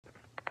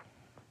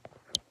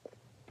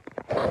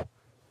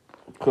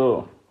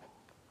Cool.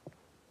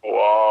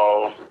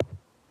 Wow.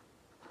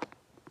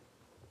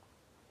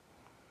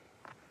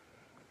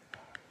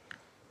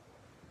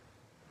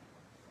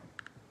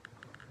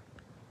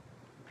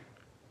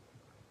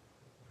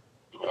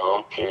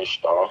 I'm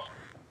pissed off.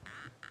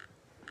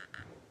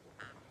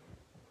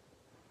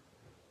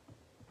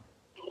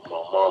 My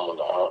mama,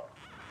 dog.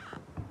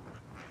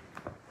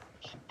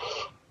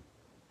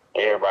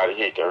 Everybody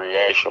hit the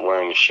reaction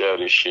wearing the share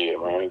this shit,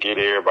 man. Get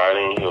everybody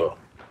in here.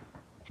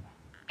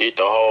 Get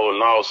the whole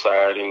north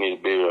side in this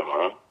bill,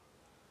 man.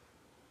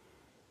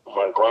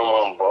 My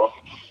grandma, bro.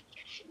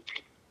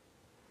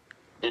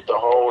 Get the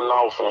whole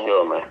north in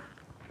here, man.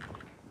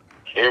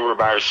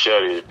 Everybody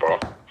share this, bro.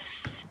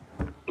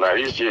 Now,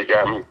 this just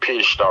got me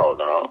pissed off,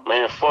 dog.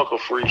 Man, fuck a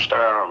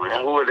freestyle,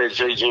 man. Who is that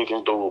Jay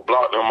Jenkins dude?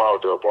 Block them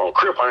out there, bro.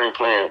 Crip, I ain't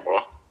playing, bro.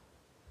 I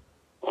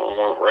don't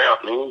want to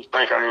rap, nigga. You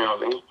think I am,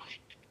 nigga?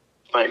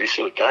 Think this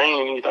shit a game,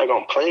 nigga? You think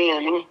I'm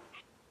playing, nigga?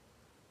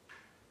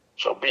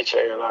 So bitch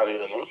ass out of here,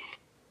 nigga.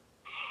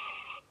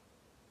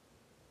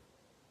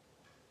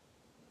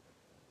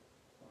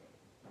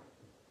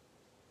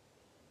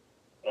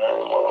 I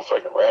ain't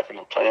motherfucking rapping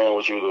and playing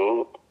with you,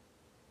 dude.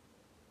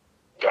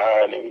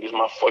 God, nigga, this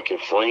my fucking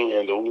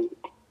friend, dude.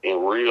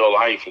 In real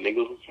life,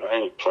 nigga. I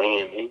ain't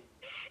playing, nigga.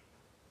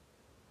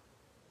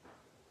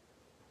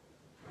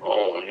 I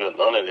don't want to hear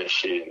none of that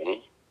shit,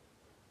 nigga.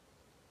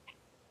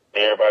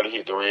 Everybody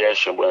hit the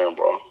reaction button,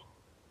 bro.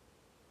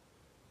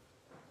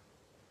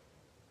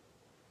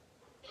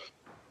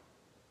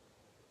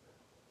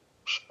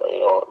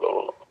 Straight up,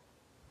 dude.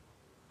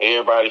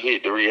 Everybody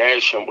hit the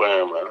reaction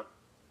button, man.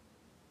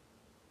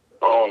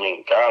 I don't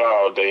even got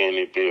all day in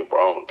this bit,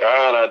 bro.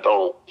 God, I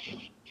don't.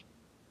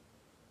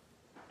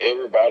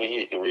 Everybody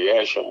hit the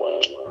reaction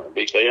button, man.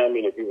 Big say how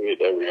many people hit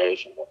that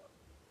reaction button?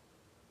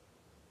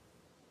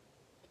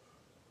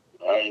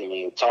 I ain't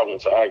even talking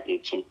till I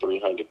get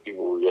 200-300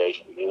 people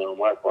reaction. You know,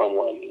 my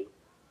grandma, nigga.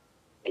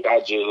 Like I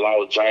just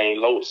lost Jane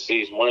Lowe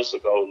 6 months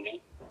ago, nigga.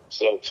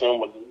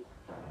 September, nigga.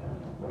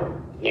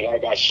 Nigga, I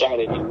got shot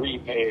at the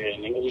repair,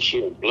 nigga. This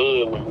shit was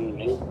blood with me,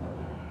 nigga.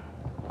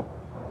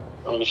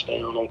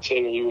 Understand what I'm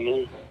telling you,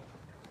 nigga?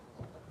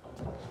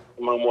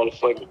 My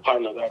motherfucking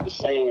partner got the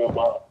same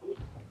about me.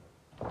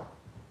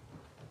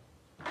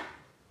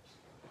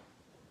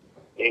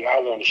 Nigga, I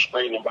wanted to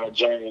straighten about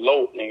Jane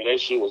Lowe, nigga. That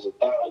shit was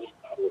 $1,000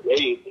 a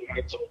day, nigga.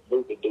 I told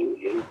Luke to do,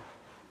 nigga.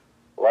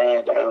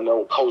 Ride down there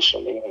on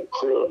Coastal, nigga, on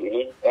Krill,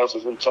 nigga. That's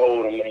what he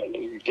told him,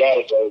 nigga. You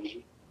gotta go,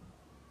 nigga.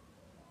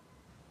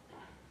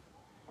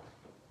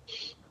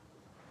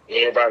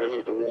 Everybody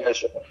hit the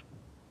reaction.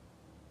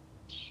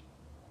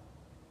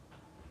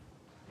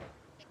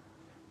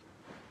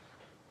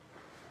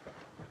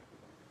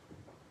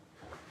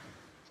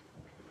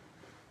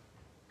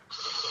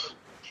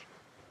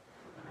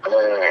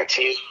 Man,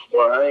 T, boy,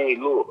 I ain't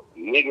look.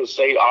 Niggas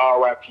say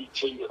R.I.P.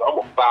 to you. I'm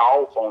gonna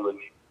bow off on the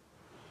nigga.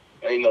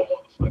 Ain't no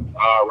motherfucking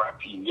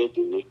R.I.P.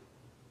 nigga.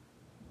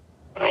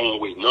 I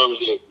ain't with none of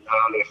that.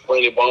 Y'all that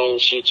funny bone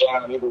shit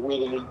y'all nigga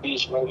with in this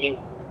bitch, man, nigga.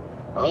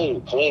 I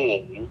ain't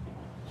playing, nigga.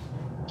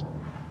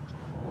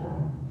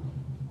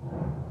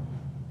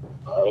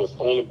 All that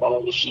funny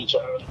bone shit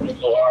y'all nigga.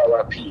 No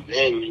R.I.P. man,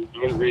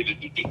 nigga. I'm ready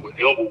to do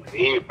whatever with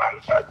anybody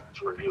if I can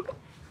for real.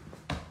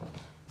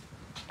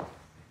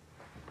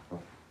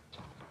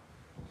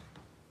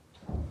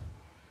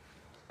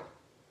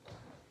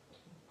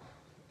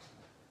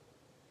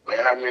 Man,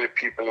 how many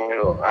people in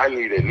here? I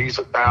need at least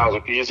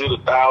 1,000 people. Is it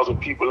 1,000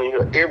 people in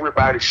here?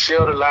 Everybody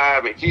share the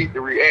live and hit the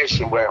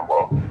reaction button,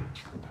 bro.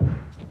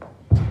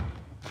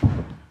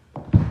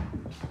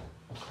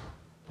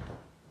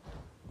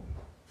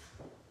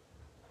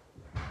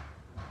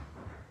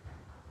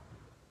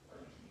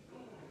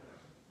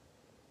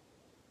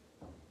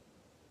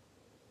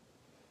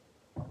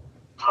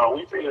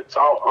 We finna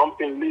talk. I'm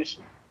finna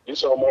listen.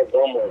 This on my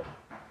grandma.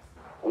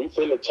 We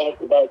finna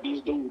talk about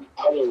these dudes.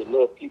 I want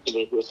enough people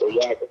in here so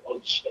y'all can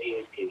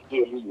understand and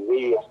hear me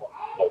real.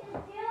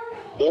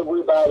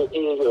 Everybody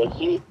in here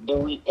hit the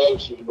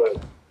reaction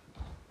button.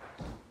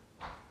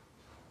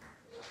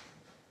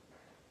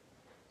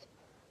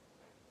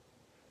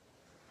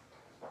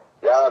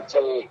 Y'all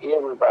tell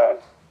everybody.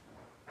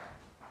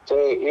 Tell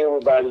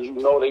everybody you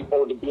know they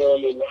supposed to be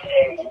on this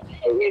line.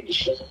 I read the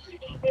show on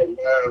that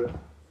line.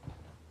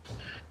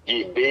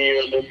 Get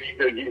Bill, let me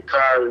go get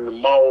Kyrie the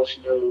Moss,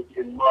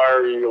 get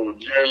Mario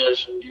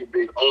Jefferson, get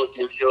Big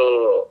Uncle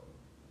here,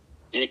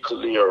 get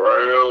Khalil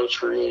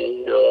Roundtree in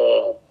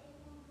here,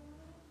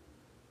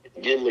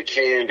 get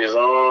McCandice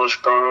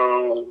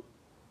Armstrong.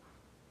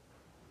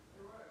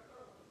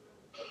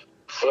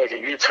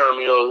 Fucking, you turn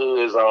me your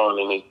hoods on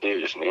in this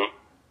bitch, man.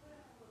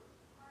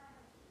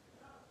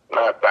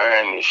 Not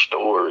buying this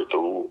story,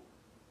 dude.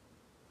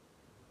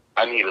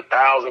 I need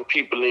 1,000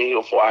 people in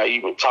here before I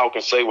even talk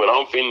and say what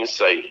I'm finna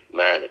say.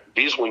 Now,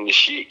 this when the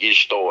shit gets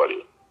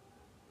started.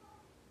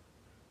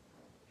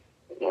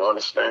 You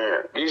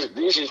understand?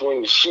 This is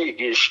when the shit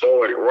gets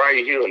started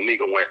right here,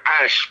 nigga, when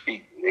I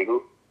speak, nigga.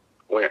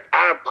 When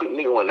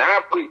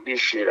I put this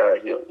shit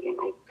out here, you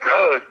know,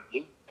 God,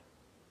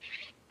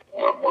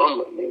 My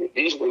mama, nigga,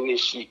 this when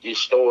this shit get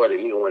started,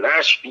 nigga. When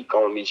I speak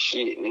on this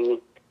shit, nigga,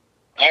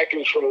 I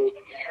control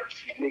the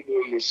narrative,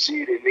 nigga, in the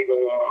city, nigga,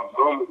 on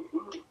my mama.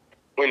 Nigga.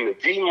 When the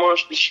V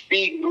monster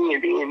speak,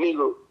 nigga, then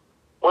nigga,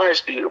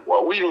 watch this,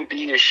 boy. We done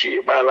did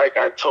shit about, like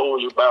I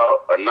told you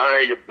about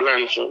Anaya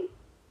Blanchard.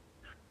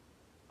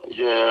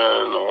 Yeah,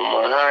 no,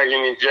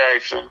 Mahogany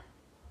Jackson.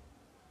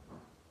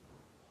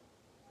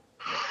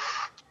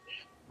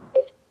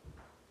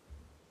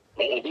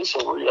 Man, this a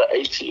real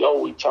ATO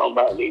we talking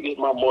about, nigga. This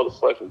my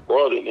motherfucking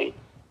brother, nigga.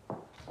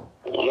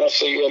 When I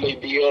say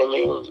LADL,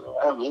 nigga,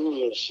 I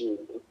mean that shit,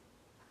 nigga.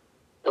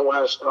 That's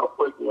why I start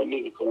fucking with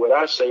nigga. Cause what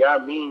I say, I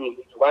mean,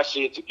 nigga. If I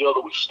say it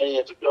together, we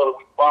stand together,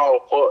 we fall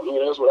apart,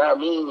 nigga. That's what I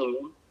mean,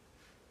 nigga.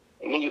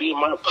 And nigga, this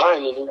my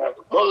partner, nigga, out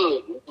the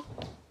mud, nigga.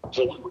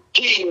 So we were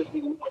kids, nigga.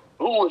 We went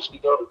through it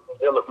together from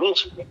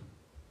elementary, nigga.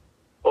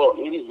 Oh,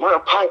 nigga, this my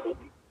partner,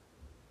 nigga.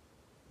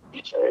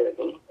 Bitch ass,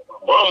 nigga. My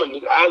mama,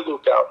 nigga, I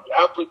look out, nigga.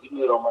 I put the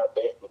hood on my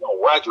back, nigga. On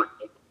Roderick,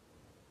 nigga.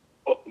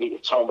 Fuck,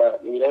 nigga, talking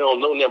about, nigga. They don't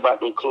know nothing about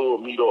them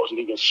club meetups,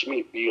 nigga, in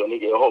Smithfield,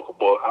 nigga, at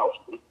Huckleberg House,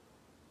 nigga.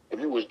 If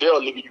you was there,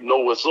 nigga, you know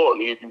what's up,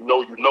 nigga. If you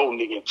know,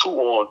 nigga, and 2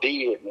 on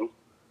dead, nigga.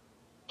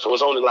 So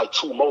it's only like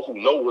 2 more who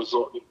know what's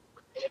up,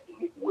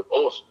 nigga, with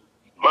us,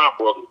 my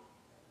brother.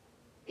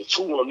 And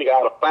 2 on, nigga,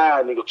 out of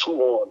 5, nigga, 2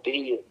 on dead,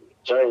 nigga.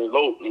 James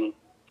Lowe, nigga,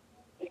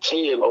 and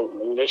Ted Lowe,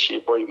 nigga. That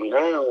shit break me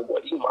down,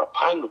 boy. These my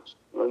partners.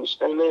 You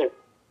understand that?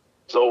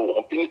 So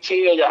I'm finna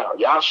tell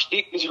y'all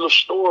stick this little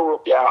story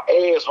up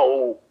y'all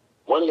asshole.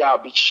 One of y'all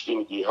bitches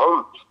finna get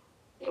hurt.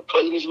 And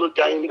play this little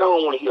game, nigga. I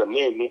don't wanna hear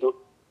nothing, nigga.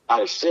 I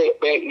done sat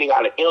back, nigga.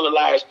 I done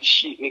analyzed this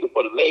shit, nigga,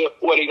 for the last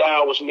 48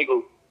 hours,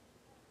 nigga.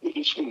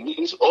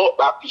 Niggas up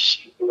about this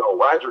shit, you know,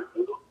 Roderick,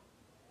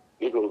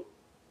 nigga.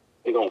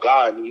 Nigga on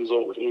God, niggas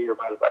over here,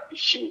 everybody about this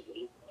shit,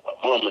 nigga.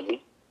 My mama,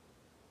 nigga.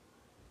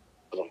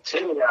 I'm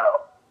telling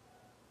y'all,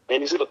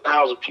 man, there's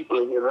 1,000 people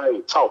in here that I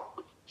ain't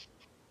talking.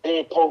 I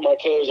ain't post my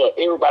cash up.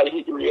 Everybody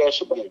hit the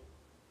reaction button.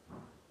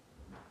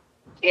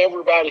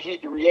 Everybody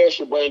hit the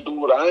reaction button,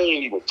 dude. I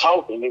ain't even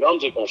talking, nigga. I'm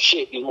just gonna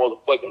shit this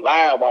motherfucking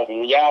live off. And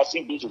when y'all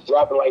see bitches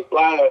dropping like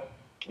flies,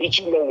 bitch,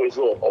 you know what's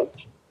up, ho.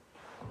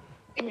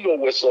 You know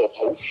what's up,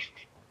 ho.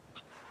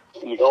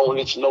 Nigga, I don't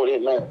let you know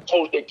that now.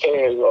 Post that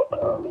cash up,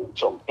 man.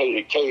 So pay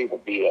the cable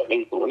bill,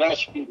 nigga. When I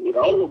speak, nigga,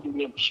 I don't do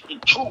nothing but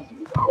speak truth,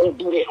 nigga. I don't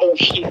do that whole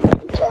shit,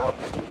 nigga.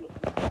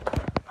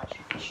 I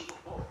keep this shit up.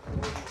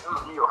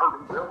 Hurt me or hurt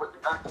me, whatever.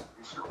 I keep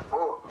this shit up. You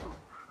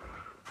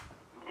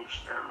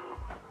understand me?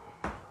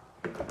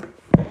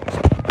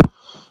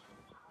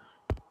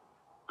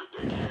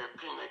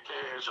 Pin that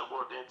cash up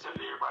there and tell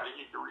everybody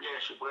hit the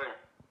reaction button.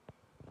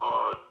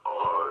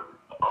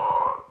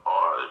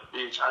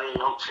 Bitch,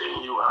 I'm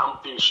telling you, I'm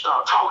finna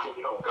start talking,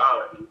 you know,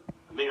 God.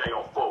 Nigga ain't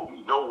gonna fuck with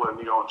me nowhere,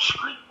 nigga, on the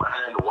street,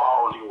 behind the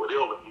wall, nigga,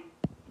 whatever, nigga.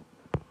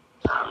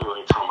 I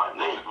ain't talking about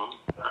nothing,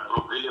 I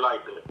don't really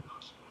like that.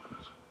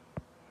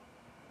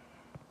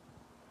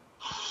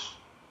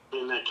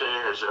 Pin that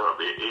cash up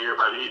there,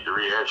 everybody hit the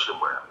reaction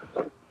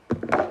button.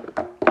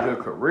 The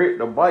correct,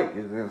 the bike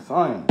is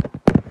insane.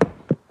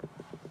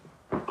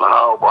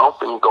 No, bro, I'm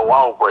finna go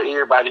off, bro.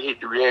 Everybody hit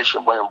the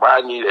reaction button, bro.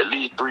 I need at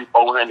least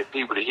 300-400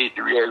 people to hit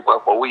the reaction button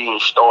before we even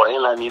start.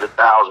 And I need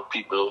 1,000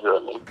 people in here,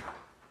 nigga.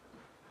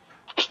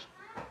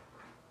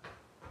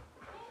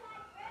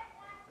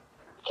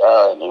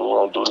 God, nigga, we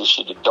don't do this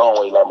shit the dumb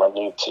way like my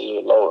nigga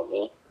Ted Lord,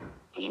 man.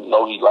 You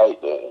know he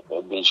like that.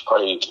 That bitch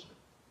crazy.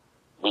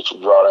 Bitch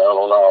will draw down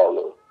on all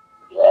of it.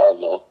 Yeah, I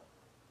know.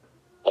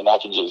 And I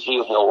can just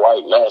hear him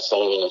right now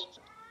saying,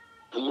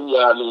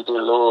 y'all need to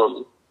love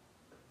me.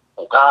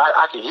 God,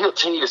 I can hear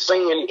Ted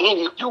saying it, and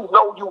if you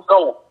know, you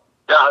know.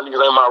 Y'all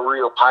niggas ain't my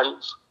real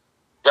partners.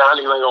 Y'all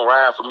niggas ain't gonna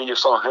ride for me if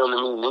something happened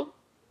to me, nigga.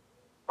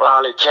 For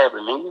all that capping,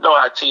 nigga. You know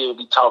how Ted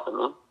be talking,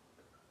 nigga.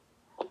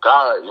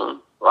 God, nigga.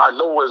 I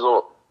know what's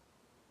up.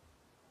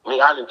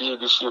 Nigga, I done did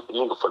this shit for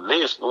nigga for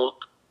less, nigga.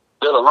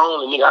 Let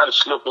alone the nigga I done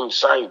slept in the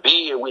same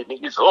bed with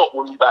niggas up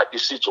with me about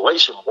this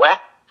situation, boy.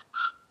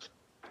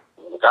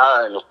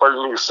 God, and the first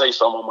nigga say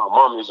something on my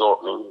mom is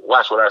up, nigga.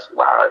 Watch what I say.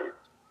 All right.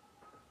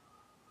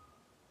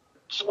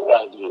 So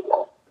what I did,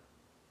 man.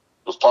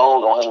 The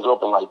phone gonna hang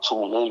up in like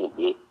 2 minutes,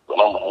 bitch. But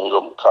I'm gonna hang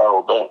up and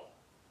call back.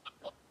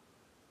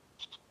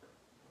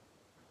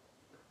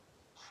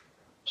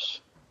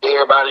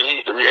 Everybody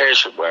hit the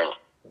reaction button.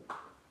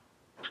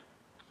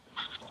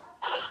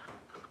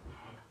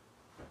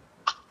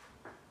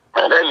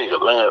 Man, that nigga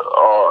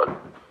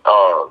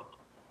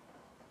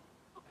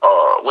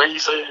what he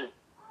said?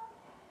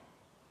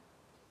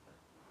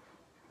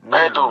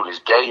 That dude is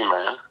gay,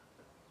 man.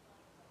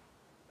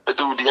 That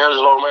dude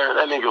D'Angelo, man,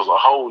 that nigga was a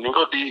hoe. Nigga,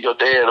 go dig your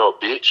dad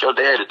up, bitch. Your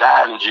daddy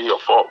died in jail,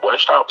 fuck, boy.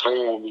 Stop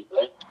playing with me,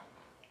 man.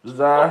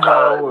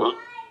 Zaha,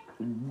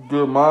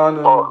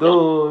 Demond,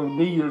 Doug,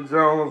 Nia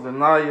Jones, and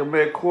Nia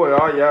McCoy,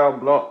 all y'all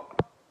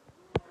blocked.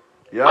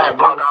 Y'all never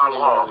see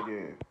that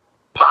again.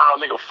 Nah,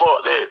 nigga,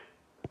 fuck that.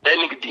 That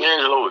nigga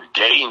D'Angelo is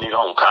gay, nigga,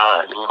 on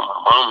God, nigga. My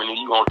mama,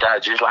 nigga, you gonna die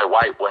just like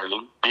white boy,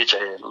 nigga. Bitch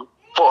ass, nigga.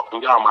 Fuck,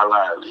 nigga, out my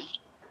life, nigga.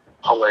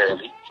 Hoe ass,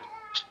 nigga.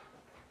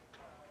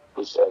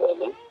 Bitch ass,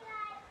 nigga.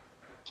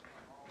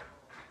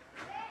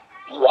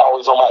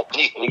 always on my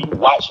dick, nigga. You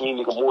watch me,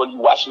 nigga, more than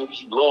you watch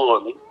niggas you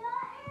love, nigga.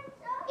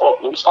 Fuck,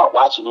 nigga, stop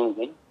watching me,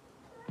 nigga.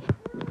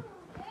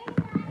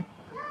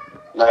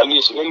 Now,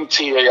 listen, let me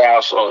tell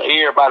y'all something.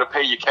 Everybody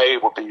pay your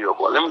cable bill,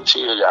 boy. Let me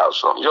tell y'all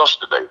something.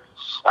 Yesterday,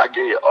 I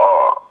get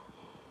a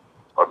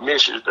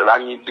message that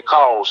I need to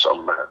call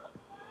somebody.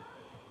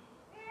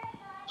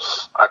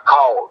 I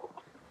called them.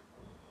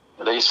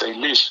 And they say,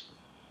 listen,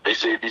 they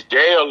said, this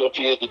gal up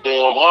here at the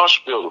damn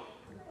hospital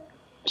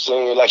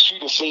saying like she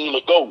done seen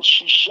a ghost.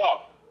 She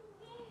shocked.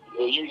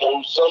 You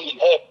know, something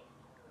happened.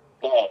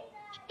 Now,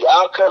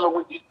 y'all coming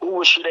with this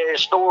bullshit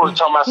ass story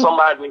talking about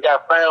somebody that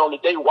got found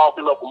today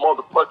walking up a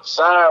motherfucking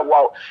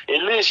sidewalk.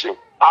 And listen,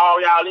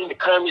 all y'all in the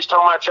comments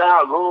talking about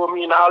y'all love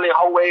me and all that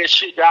whole ass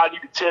shit. Y'all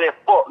need to tell that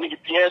fuck nigga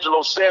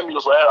D'Angelo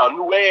Samuels a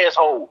new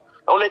asshole.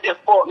 Don't let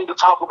that fuck nigga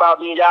talk about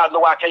me and y'all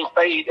know I can't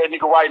fade that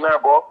nigga right now,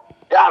 bro.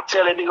 Y'all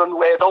tell that nigga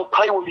new ass, don't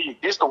play with me.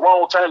 This the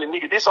wrong time,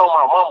 nigga. This on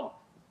my mama.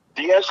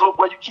 D'Angelo,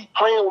 boy, you keep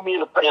playing with me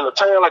in a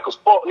turn like a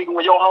fuck nigga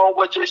when your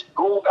homeboy just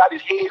goon got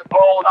his head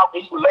blown out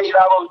and he was laid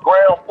out on the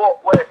ground,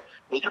 fuck, boy.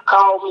 And you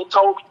called me and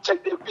told me to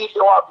take that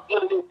video out the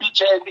internet,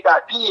 bitch ass nigga,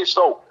 I did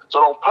so. So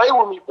don't play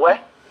with me, boy.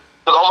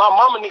 Cause on my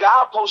mama, nigga,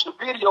 I post a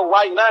video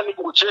right now,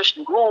 nigga, with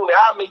Justin Groom, and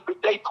I make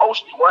they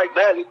post it right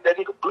now, nigga, that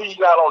nigga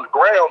bleeding out on the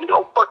ground. Nigga,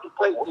 don't fucking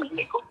play with me,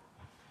 nigga.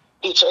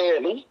 Bitch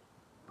ass nigga.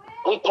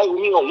 Don't play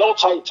with me on no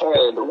tight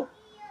time, dude.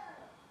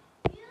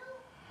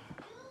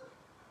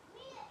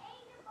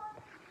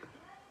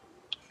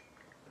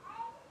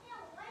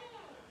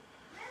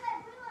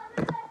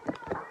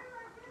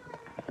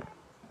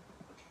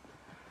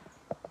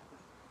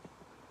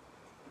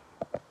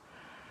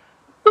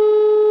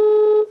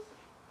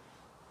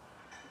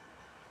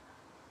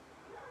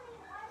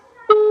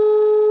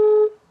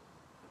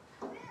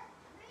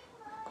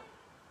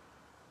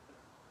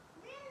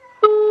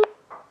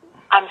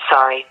 I'm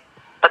sorry,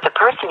 but the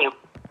person you...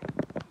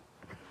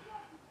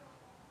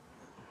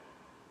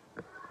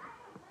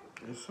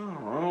 There's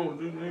something wrong with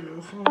this nigga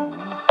or something,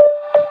 man.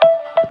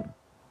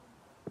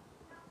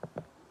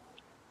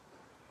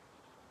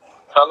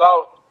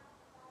 Hello?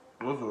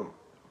 What's up?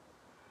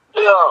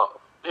 Yeah,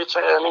 bitch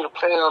ass nigga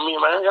playing on me,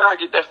 man. Y'all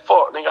get that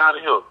fuck nigga out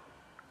of here.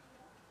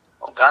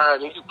 Oh,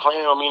 God, nigga, you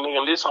playing on me, nigga,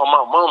 and this on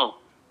my mama.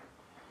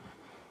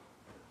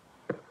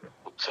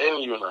 I'm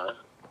telling you, man.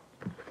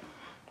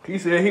 He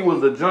said he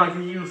was a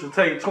junkie. He used to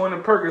take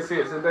 20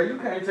 Percocets a day. You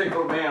can't take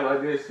no man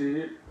like that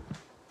shit.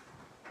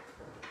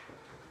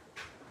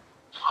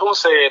 Who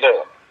said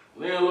that?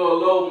 Little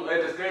low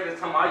at the stage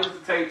time, I used to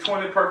take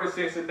 20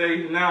 Percocets a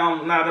day. Now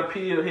I'm not a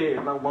pill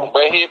head no more.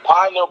 But his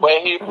partner,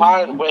 Larry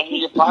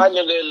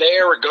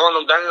gunned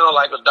him down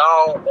like a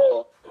dog.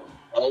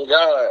 Oh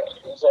God!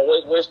 So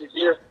what's the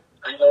difference?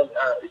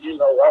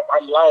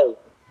 I'm low.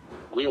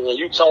 When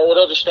you told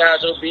other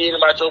guys your being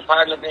about your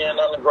partner being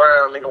on the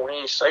ground, nigga, we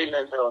ain't say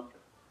nothing to him.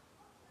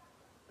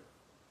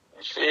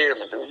 You feel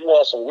me? Dude, you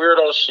want some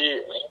weirdo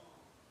shit, man.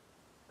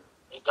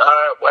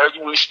 God, well,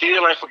 we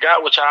still ain't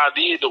forgot what y'all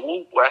did to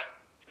Whoop, boy.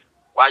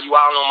 Why you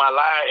all on my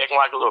line acting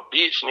like a little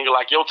bitch, nigga,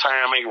 like your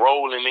time ain't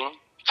rolling, nigga.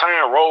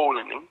 Time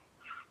rolling, nigga.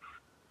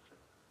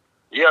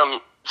 Yeah,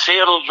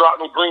 tell them drop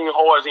them green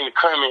hearts in the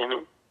comment,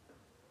 nigga.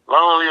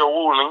 Long live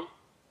Woo, nigga.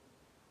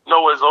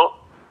 Know what's up.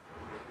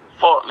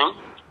 Fuck, nigga.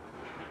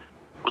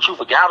 What, you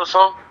forgot or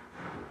something?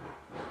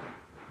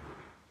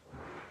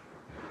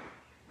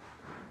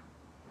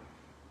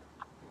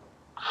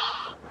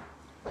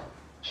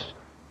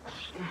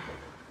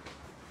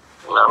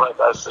 Now, like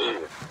I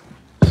said,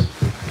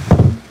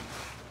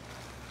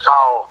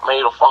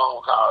 made a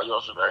phone call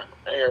yesterday.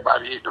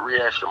 Everybody hit the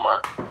reaction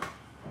mark.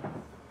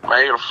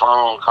 Made a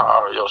phone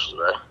call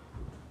yesterday.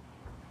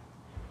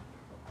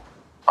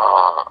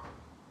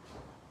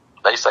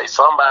 They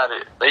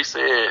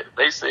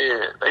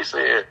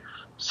said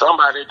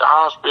somebody at the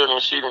hospital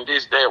and shit and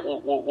this, that,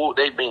 woo,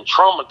 they been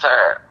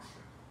traumatized.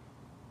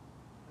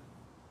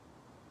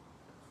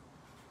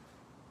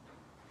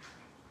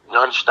 You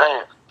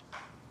understand?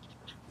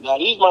 Now,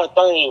 this my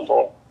thing,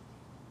 bro.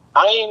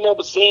 I ain't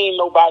never seen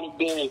nobody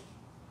been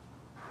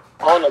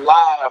on the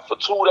live for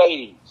 2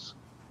 days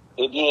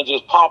and then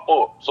just pop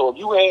up. So if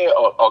you had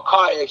a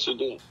car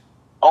accident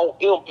on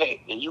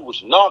impact and you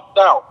was knocked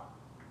out,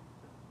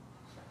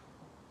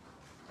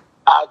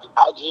 I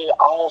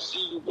don't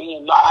see you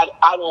being.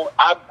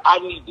 I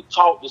need to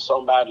talk to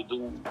somebody,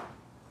 dude.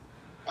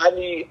 I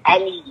need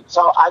to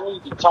talk. I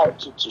need to talk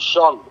to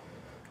Teshonda.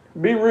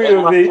 Be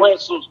real, V.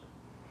 Listen,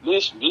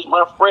 this is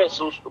my friend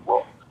sister,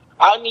 bro.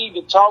 I need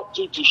to talk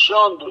to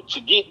Teshonda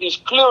to get this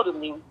clear to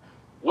me.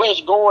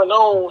 What's going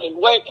on and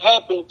what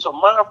happened to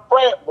my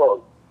frat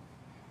brother?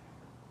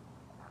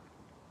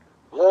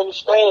 You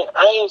understand?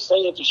 I ain't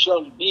saying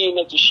Teshonda did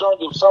that.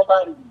 Teshonda, if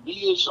somebody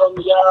did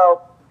something to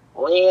y'all,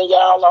 ran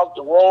y'all off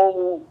the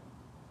road,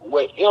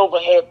 whatever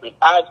happened,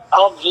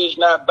 I'm just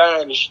not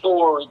buying the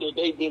story that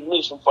they been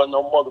missing for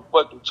no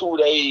motherfucking 2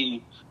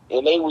 days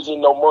and they was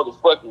in no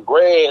motherfucking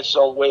grass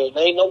somewhere, and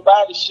ain't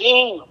nobody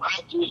seen them.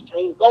 I just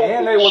can't go.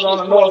 And they was on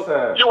the north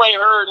side. You ain't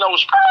heard no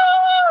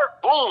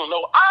boom,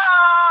 no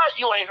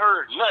you ain't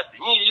heard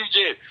nothing. You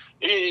just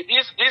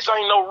this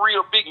ain't no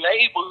real big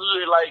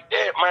neighborhood like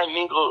that, my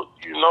nigga.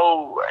 You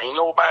know, ain't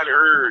nobody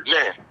heard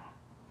nothing.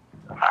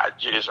 I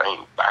just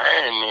ain't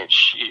buying that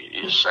shit.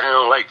 It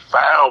sound like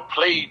foul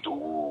play,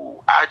 dude.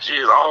 I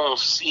don't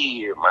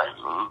see it,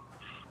 man.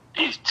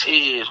 These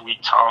tears we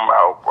talking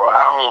about, bro.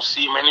 I don't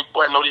see, man. This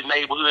boy know this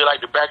neighborhood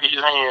like the back of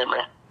his hand,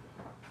 man.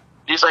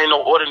 This ain't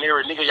no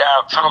ordinary nigga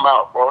y'all talking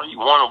about, bro. He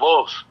one of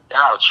us.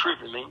 Y'all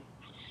tripping, man.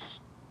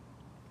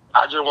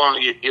 I just want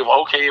to get,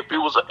 if it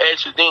was an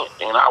accident,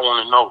 and I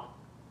want to know.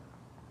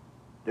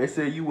 They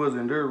said you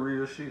wasn't there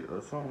real shit or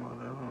something like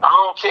that. Huh? I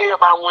don't care if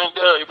I went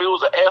there. If it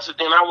was an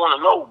accident, I want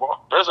to know, bro.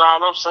 That's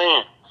all I'm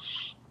saying.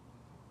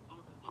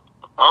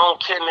 I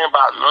don't care nothing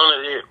about none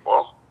of that,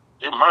 bro.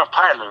 It's my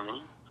partner,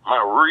 man.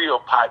 My real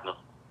partner.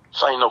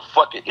 This ain't no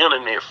fucking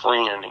internet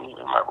friend,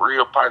 nigga. My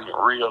real partner in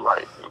real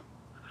life, man.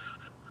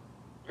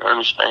 You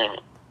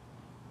understand?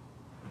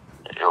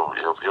 If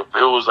it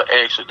was an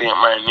accident,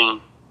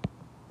 man,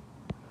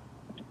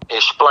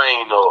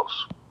 explain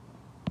those.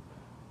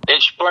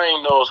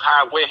 Explain those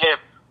what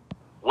happened,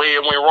 where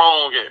it went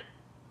wrong at.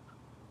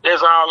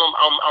 That's all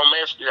I'm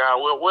asking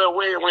y'all. Where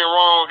it went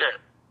wrong at?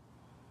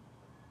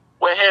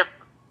 What happened?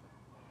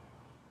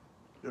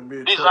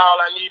 This is all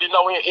I need to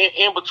know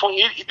in between.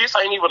 This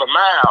ain't even a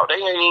mile. They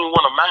ain't even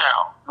want a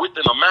mile.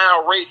 Within a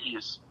mile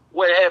radius,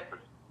 what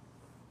happened?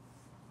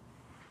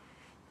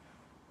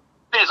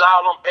 This is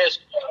all I'm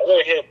asking y'all.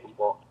 What happened,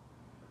 bro?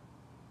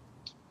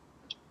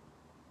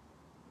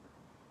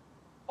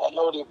 I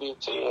know they been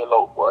tearing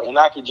low, bro, and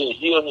I can just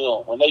hear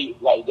him when they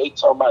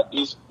talking about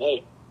this and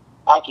that.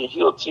 I can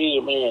hear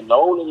Ted, man,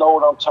 know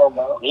what I'm talking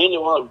about.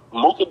 Anyone,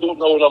 Mooka do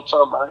know what I'm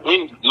talking about.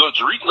 Any Lil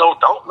Drake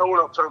don't know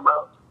what I'm talking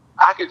about.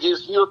 I can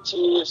just hear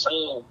Ted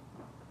saying,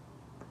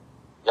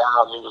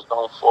 y'all niggas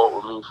don't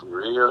fuck with me for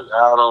real.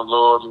 Y'all don't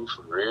love me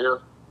for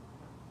real.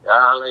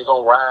 Y'all ain't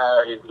gonna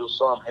ride if do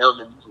something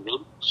happening to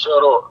me.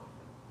 Shut up.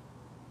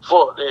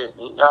 Fuck that.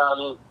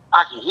 Y'all,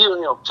 I can hear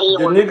him tell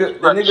the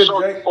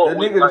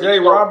nigga Jay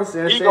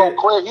Robinson he said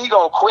he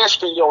gonna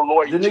question your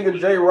loyalty. The nigga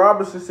Jay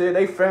Robinson said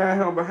they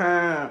found him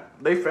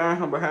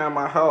behind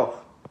my house.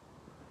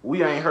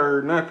 We ain't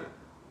heard nothing.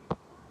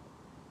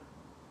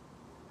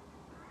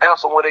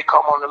 Answer when they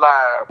come on the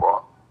live,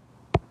 bro.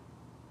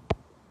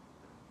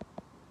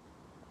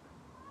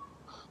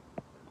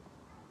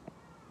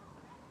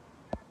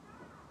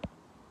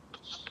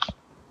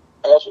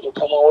 After they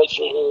come on with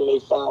you,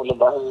 they found him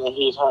behind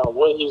his house.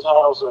 Where his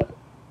house at?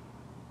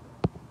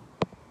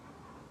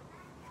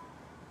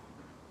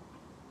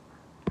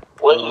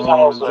 Where his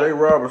house at? Jay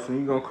Robinson,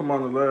 you gonna come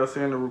on the live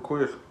send a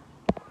request.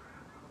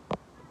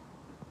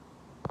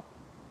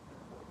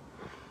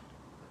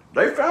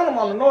 They found him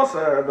on the north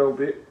side though,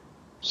 bitch.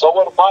 So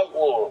where the bike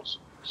was?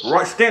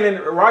 Right,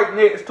 standing right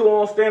next to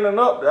him, standing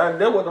up. That's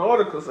what the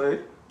article say.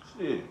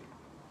 Shit.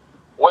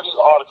 What is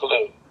the article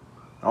at?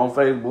 On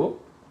Facebook.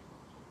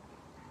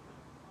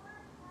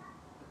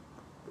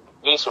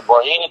 Listen, bro,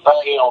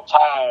 anything on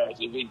tires,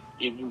 if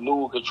you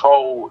lose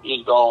control,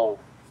 it's gonna.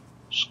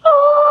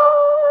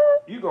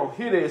 You gonna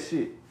hear that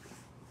shit.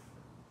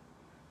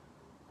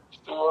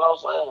 You know what I'm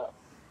saying?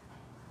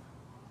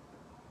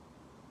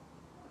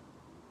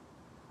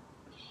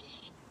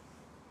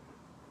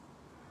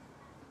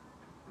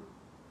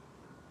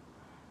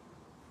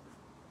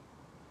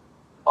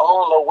 I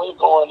don't know what's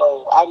going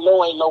on. I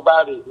know ain't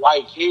nobody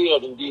like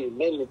hell and did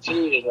many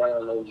tears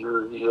around those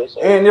jerseys.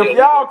 And if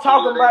y'all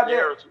talking about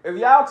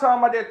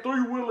that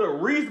 3-wheeler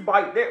Reese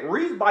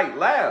bike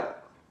loud.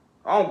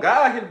 On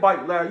God, his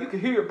bike loud. You can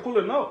hear it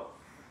pulling up.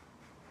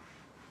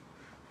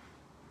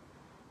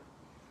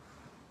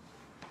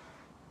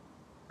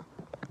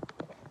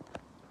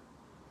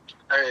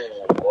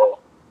 Damn, bro.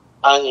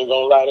 I ain't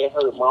gonna lie, that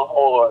hurt my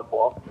heart,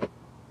 bro.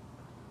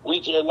 We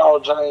just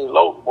lost James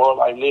Lope, bro,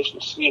 like less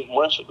than 6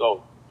 months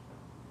ago.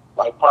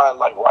 Like probably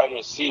like right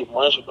at 6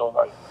 months ago,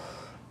 like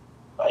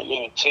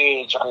nigga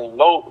Ted, James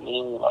Lope,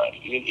 and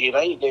like it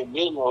ain't that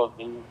many of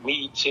them.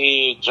 Me,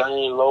 Ted,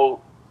 James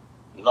Lope,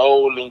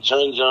 Nolan,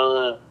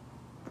 John.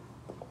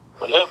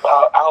 But that's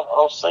about,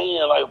 I'm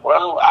saying, like,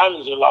 bro, I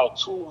just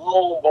lost 2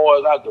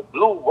 homeboys out the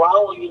blue, bro. I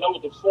don't even know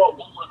what the fuck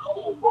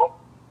going on, bro.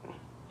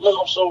 You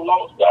know, I'm so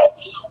lost,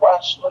 goddamn, bro. I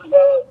swear to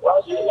God, bro,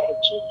 I just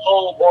lost 2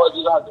 homeboys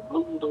just out the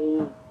blue,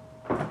 dude.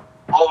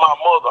 On my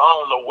mother, I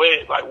don't know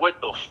where, like,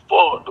 what the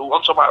fuck, dude.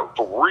 I'm talking about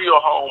for real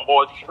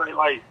homeboys. These ain't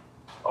like,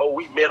 oh,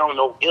 we met on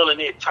no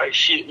internet type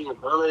shit. Nigga,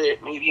 none of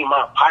that. Nigga, these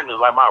my partners,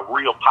 like my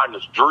real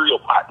partners, drill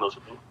partners.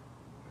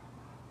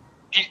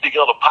 These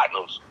together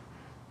partners.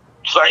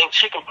 Same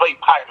chicken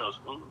plate partners.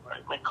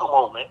 Like, man, come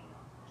on, man.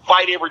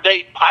 Fight every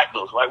day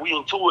partners. Like, we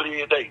into it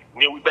every day.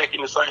 And then we back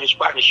in the same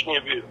spot in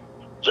Schmitville.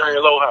 Jerry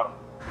Low House.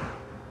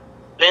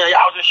 Damn,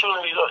 y'all just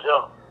shooting these up.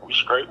 Yeah, we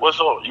straight. What's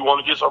up? You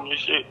want to get some of this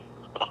shit?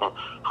 On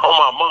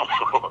my mom.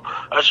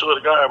 I swear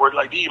to God, bro.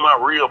 Like, these my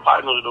real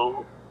partners,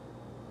 dude.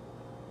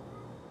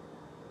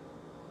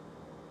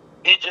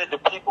 It's just the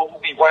people who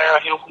be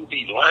around him who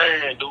be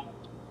lying, dude,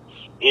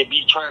 and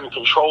be trying to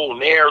control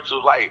narratives.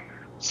 Like,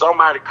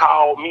 somebody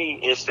called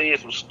me and said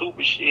some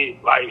stupid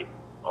shit, like,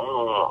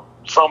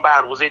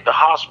 somebody was at the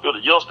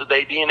hospital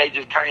yesterday, then they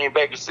just came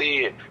back and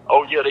said,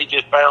 oh yeah, they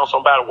just found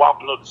somebody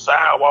walking up the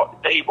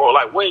sidewalk today, bro.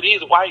 Like, what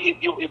is it? Why,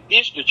 if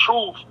it's the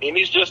truth and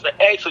it's just an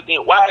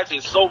accident, why is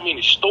it so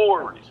many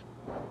stories?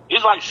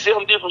 It's like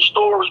 7 different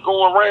stories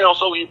going around.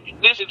 So if you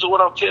listen to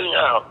what I'm telling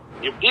y'all,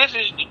 if this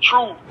is the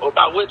truth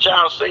about what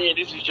y'all saying,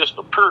 this is just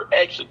a pure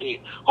accident.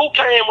 Who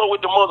came up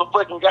with the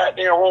motherfucking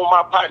goddamn room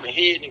my partner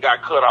head and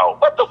got cut off?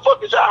 What the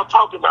fuck is y'all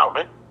talking about,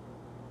 man?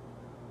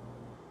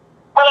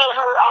 I done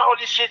heard all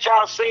this shit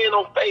y'all saying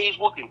on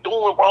Facebook and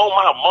doing, bro, on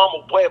my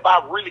mama, boy. If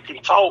I really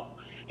can talk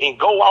and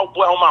go out,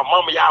 boy, on my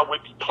mama, y'all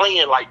would be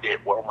playing like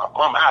that, boy. On my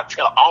mama, I'll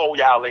tell all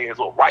y'all ass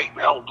up right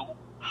now, dude.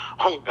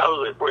 Oh,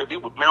 God, bro, if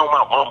it was me on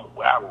my mama,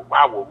 boy,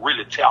 I would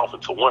really tell off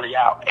into one of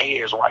y'all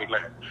ass right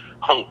now.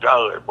 Oh,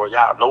 God, bro,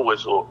 y'all know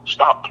it's up.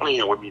 Stop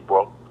playing with me,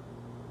 bro.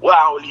 Where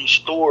all these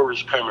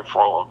stories coming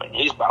from, man?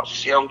 It's about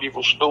 7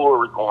 different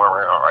stories going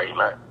around right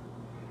now.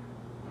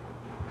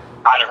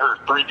 I done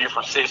heard 3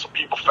 different sets of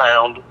people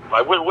found.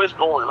 Like, what's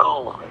going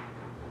on? Man?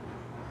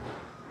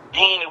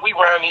 And we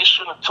around here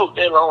shouldn't have took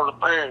that long to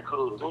find,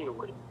 cuz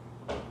anyway.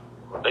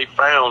 They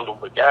found them,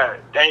 but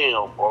god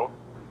damn, bro.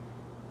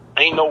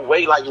 Ain't no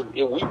way, like,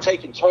 if we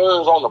taking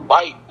turns on the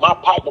bike, my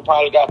partner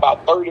probably got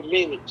about 30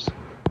 minutes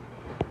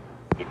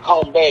to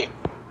come back.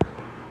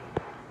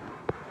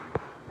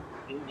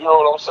 You know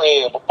what I'm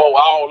saying?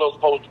 Before all of us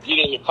supposed to get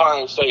in the car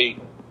and say,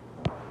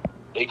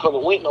 they could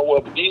have went nowhere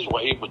but this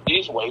way, but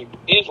this way, but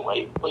this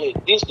way.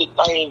 But this the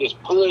thing that's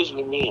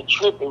puzzling me and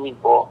tripping me,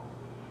 bro.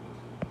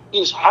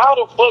 Is how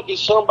the fuck is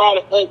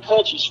somebody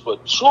unconscious for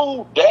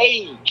 2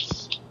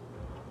 days?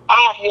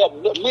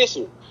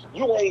 Listen,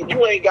 you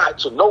ain't got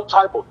to no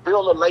type of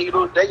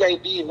ventilator. They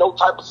ain't did no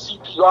type of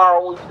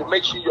CPR on you to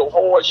make sure your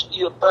heart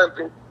still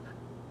thumping.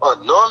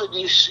 None of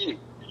this shit.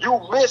 You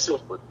missing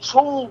for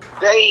 2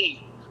 days.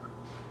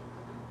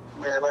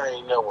 Man, I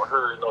ain't never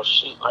heard no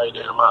shit like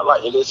that in my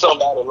life. And then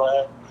somebody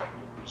lying.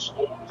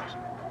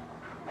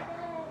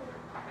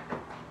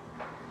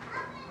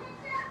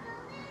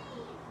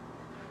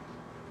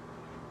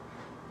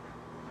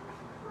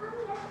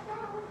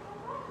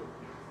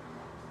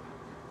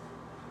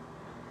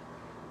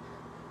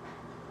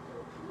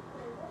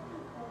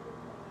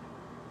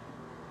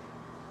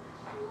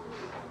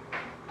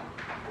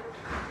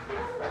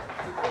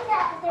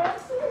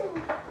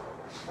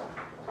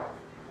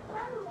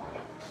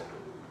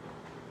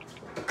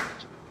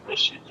 This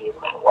shit just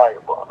ain't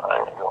right, bro. I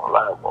ain't gonna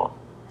lie, bro.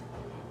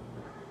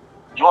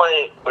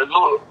 But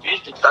look,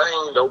 it's the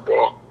thing though,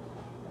 bro.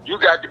 You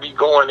got to be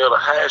going at a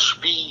high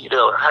speed, at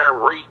a high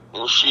rate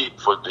and shit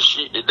for the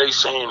shit that they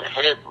saying to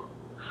happen.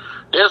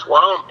 That's why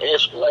I'm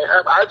asking, like,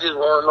 I just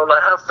want to know,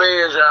 like, how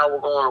fast y'all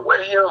were going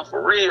away him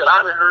for real.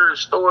 I done heard a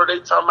story, they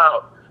talking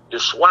about the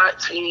SWAT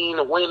team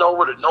that went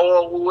over to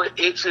Norwood,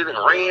 exit and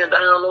ran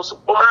down on some.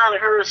 Boy, I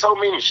done heard so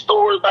many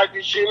stories about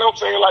this shit, you know what I'm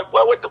saying? Like,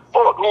 well, what the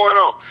fuck going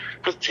on?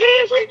 Because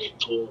Tez ain't just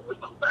talking with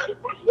nobody,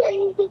 bro. He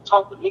ain't been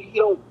talking, nigga. He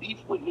don't beef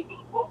with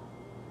niggas, bro.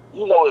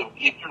 You know, if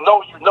you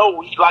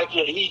know, he like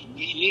it,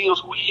 he is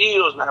who he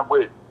is now,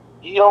 but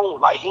he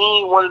don't, like, he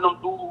ain't one of them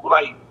dudes,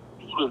 like,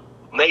 the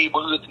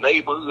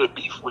neighborhood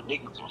beef with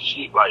niggas and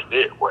shit like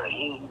that, where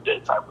he ain't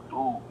that type of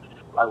dude.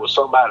 Like, when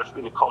somebody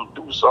finna come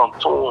do something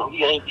to him,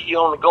 he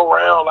only go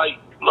around, like,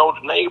 you know,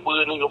 the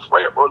neighborhood nigga,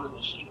 frat brothers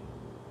and shit.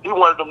 He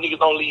one of them niggas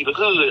don't leave the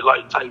hood,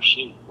 like, type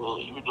shit,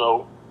 you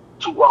know,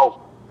 too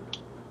often.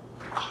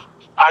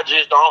 I'm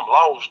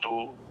lost,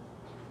 dude.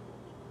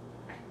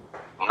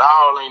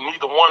 No, ain't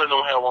neither one of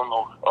them have on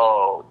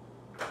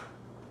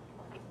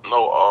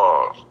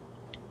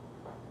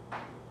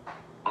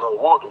no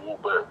water whoop,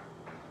 but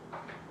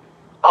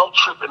I'm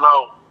tripping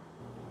out.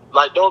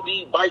 Like, don't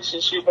these bikes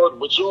and shit,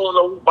 but you don't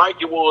know who bike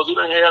it was. It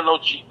didn't have no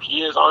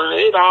GPS on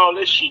it. All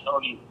that shit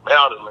don't even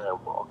matter, man,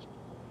 bro.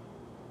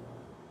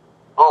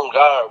 Oh,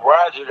 God,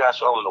 Roger got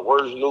some of the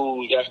worst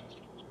news.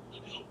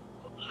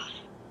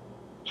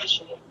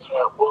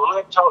 Bro,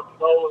 I talked to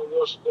Nolan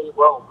yesterday,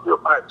 bro.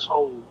 I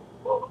told him,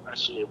 bro. I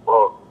said,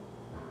 bro,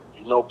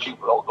 you know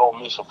people don't go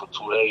missing for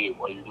 2 days,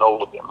 bro. You know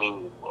what that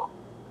means, bro.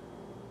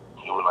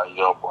 He was like,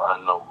 yo, bro, I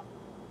know.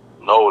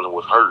 Nolan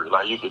was hurt.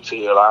 Like, you could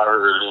tell I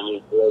heard it in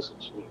his voice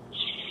and shit.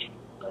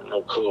 I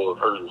know Cub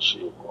hurt and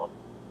shit, bro.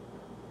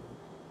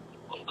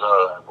 Oh,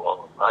 God,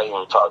 bro. I ain't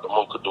even talked to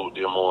Mocha Dude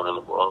this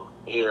morning, bro.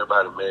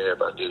 Everybody mad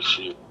about this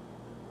shit.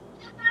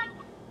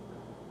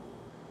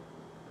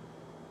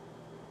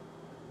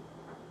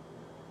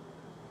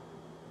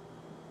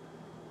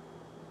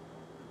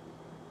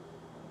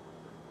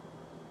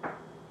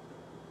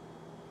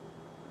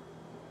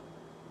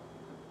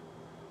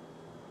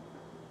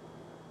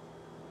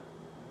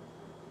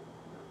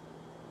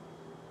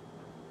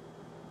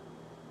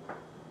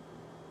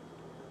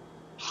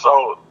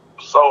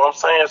 So I'm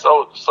saying,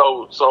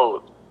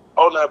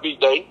 on that big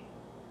day,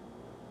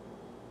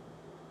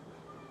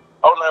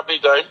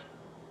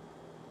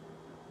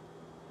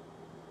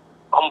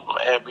 I'm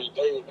every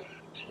day.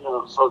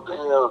 So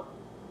damn.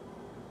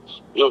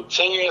 If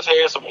Tez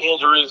had some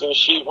injuries and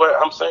shit, what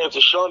I'm saying,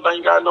 Teshonda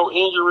ain't got no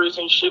injuries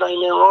and shit,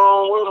 ain't nothing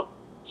wrong with her.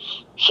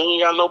 She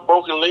ain't got no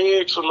broken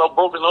legs or no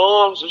broken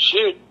arms and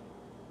shit.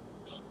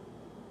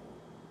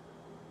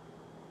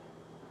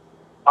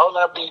 On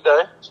that big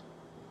day,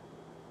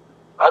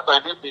 I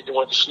think this bitch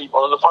went to sleep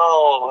on the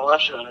phone. I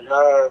should have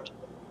died.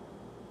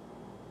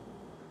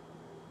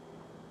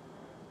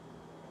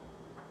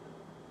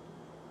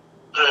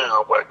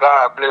 Damn, but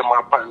God bless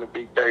my partner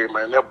Big Day,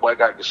 man. That boy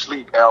got to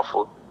sleep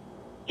alpha.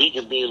 He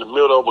can be in the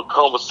middle of a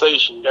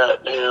conversation,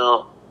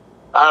 goddamn.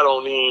 I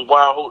don't even,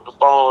 why I hook the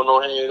phone,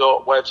 don't hang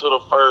up, why to the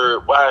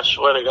third, why I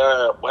swear to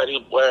God, why this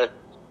boy,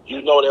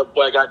 you know that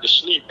boy got to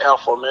sleep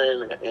alpha,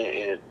 man.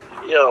 And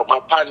yeah, my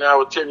partner I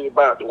was telling you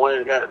about, the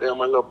one goddamn,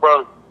 my little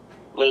brother,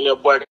 man,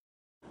 that boy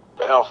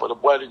got alpha. The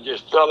boy that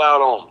just fell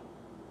out on me.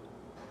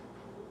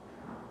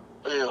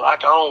 Man, I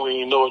don't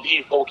even know if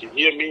these folks can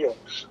hear me. I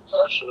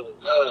should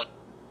have done.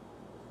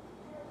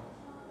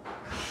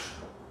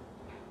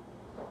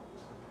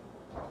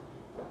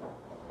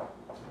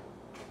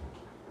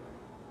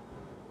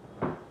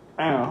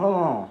 Damn, hold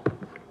on.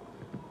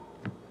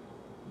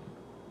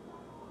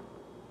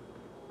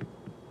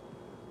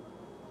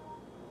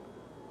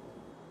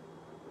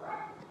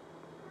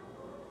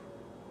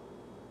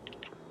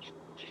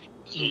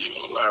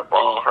 My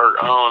phone hurt.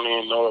 I don't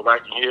even know if I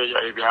can hear you.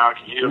 If y'all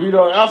can hear me. You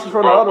don't answer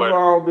from the other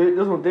phone, bitch.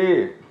 This one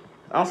dead.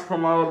 Answer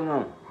from my other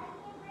number.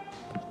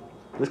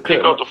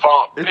 Pick up the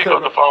phone. Pick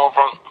up the phone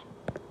from.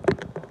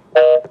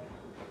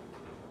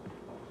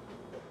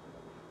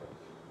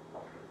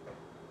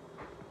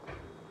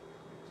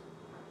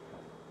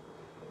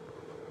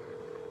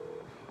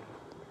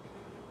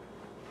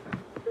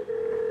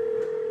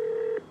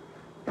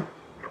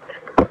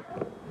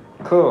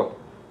 Cool.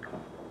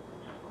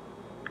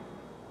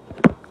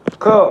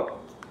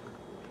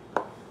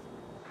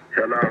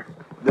 Hello.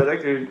 Yeah, they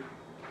can.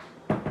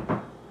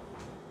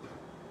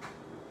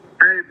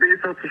 Hey,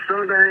 bitch, so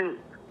Teshonda ain't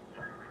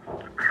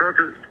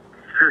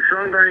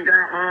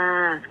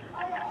got,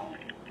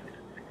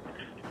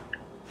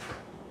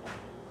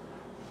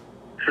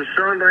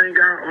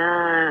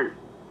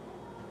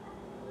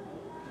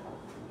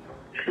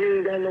 she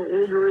ain't got no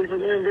injuries or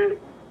anything.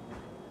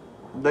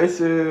 They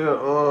said,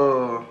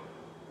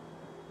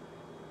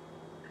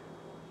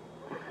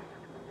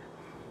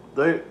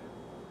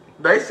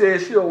 they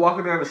said she was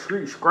walking down the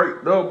street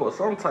scraped up or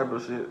some type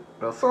of shit.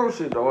 Now, some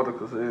shit the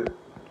article said.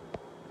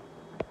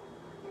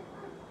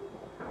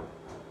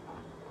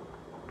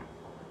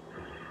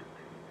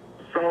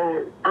 So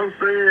I'm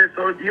saying,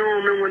 so you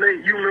don't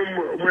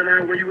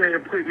remember when you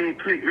had clicked me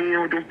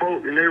in with them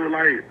folks and they were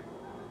like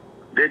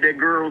that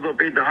girl was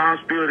up at the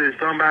hospital and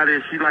somebody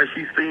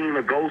she seen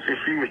a ghost and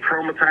she was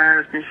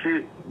traumatized and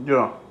shit.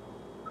 Yeah.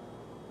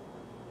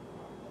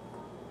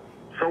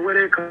 So where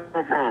that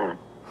come from?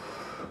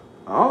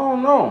 I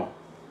don't know.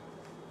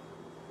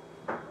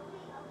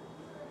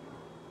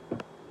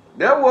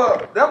 That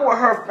what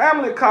her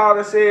family called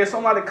and said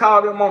somebody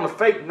called them on a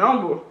fake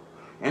number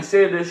and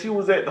said that she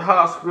was at the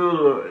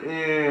hospital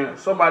and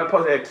somebody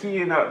supposed to have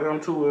kidnapped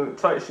them too and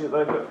type shit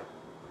like that.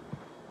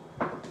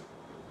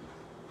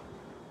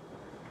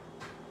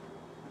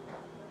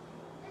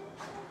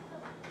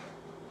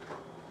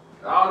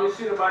 All this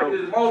shit about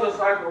this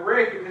motorcycle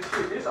wrecking and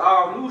shit, this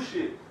all new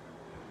shit.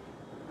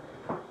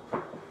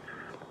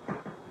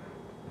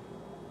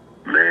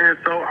 Man,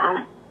 so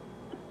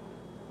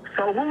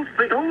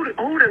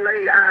who done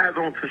laid eyes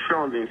on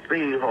Teshonda and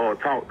seen her or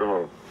talked to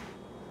her?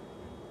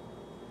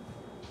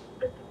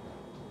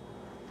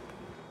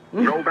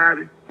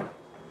 Nobody?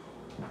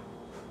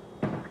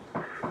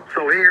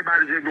 So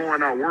everybody just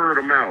going out word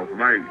of mouth. So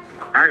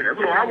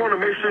I want to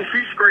make sure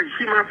she's straight.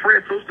 She my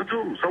friend sister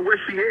too. So where's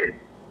she at?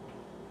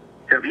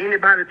 Have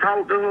anybody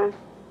talked to her?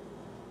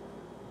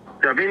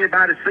 Have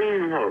anybody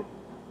seen her?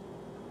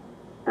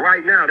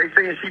 Right now, they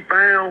saying she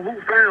found. Who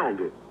found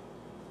her?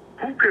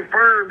 Who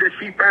confirmed that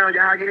she found?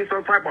 Y'all getting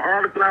some type of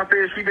article out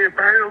there she been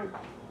found?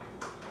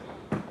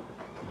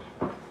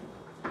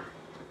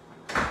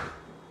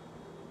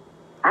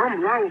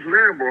 I'm lost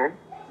now, bro.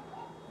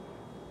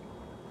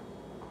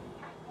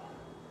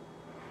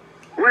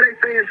 What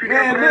they saying she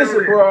got? Man,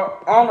 listen, bro.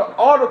 On the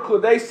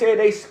article, they said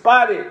they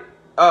spotted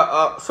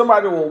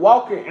somebody was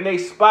walking and they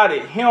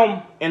spotted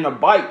him in the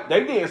bike.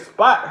 They didn't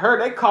spot her.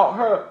 They caught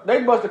her.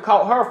 They must have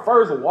caught her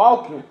first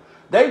walking.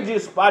 They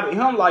just spotted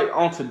him like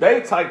on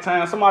today type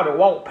time. Somebody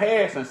walked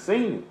past and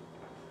seen it.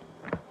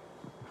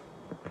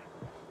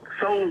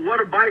 So what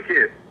a bike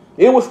is?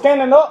 It was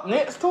standing up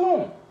next to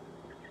him.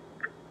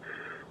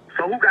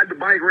 So who got the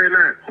bike right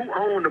now? Who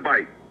owned the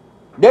bike?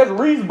 That's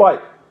Reed's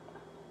bike.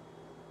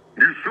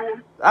 You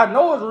sure? I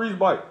know it's Reed's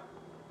bike.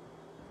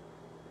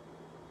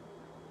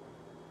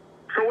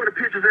 So what the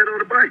pictures at on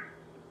the bike?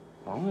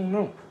 I don't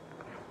know.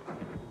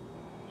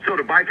 So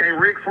the bike ain't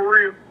wrecked for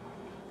real?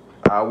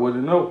 I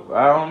wouldn't know.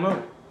 I don't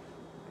know.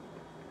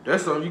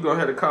 That's something you gonna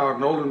have to call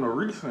Nolan or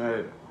Reese and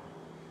add.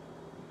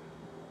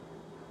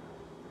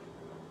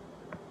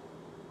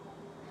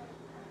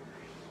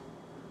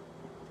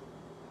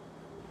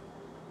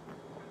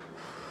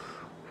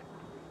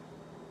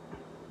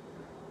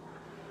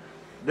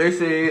 They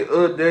said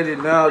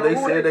updated now. So They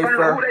said they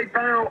found.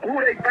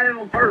 Who they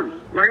found first?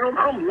 Like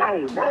I'm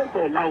lost. I'm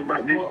so lost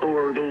about this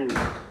story, dude.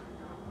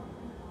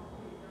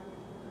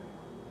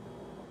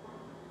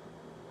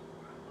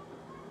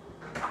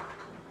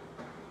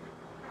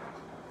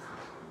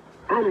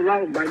 I'm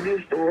lost by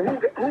this story.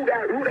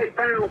 Who they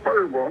found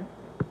first, bro?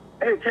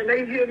 Hey, can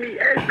they hear me?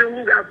 Ask them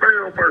who got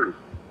found first.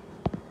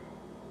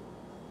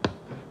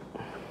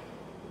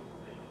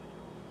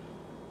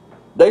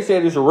 They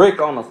said it's Rick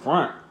on the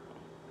front.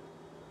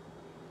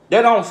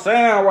 That don't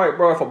sound right,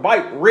 bro. If a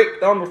bike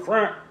wrecked on the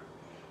front,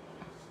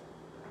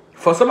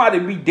 for somebody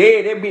to be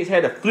dead, that bitch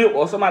had to flip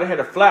or somebody had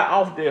to fly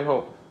off their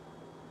hoe.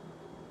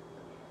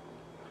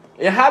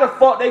 And how the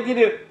fuck they get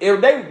it? If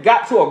they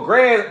got to a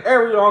grass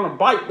area on the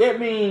bike, that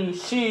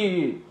means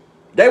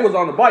they was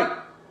on the bike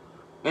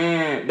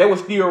and they was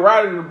still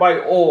riding the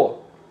bike.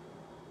 Or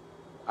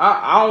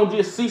I don't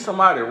just see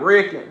somebody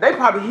wrecking. They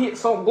probably hit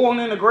something going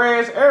in the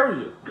grass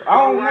area. I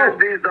don't know.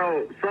 This,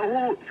 though. So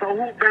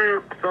who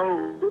found?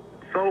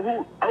 So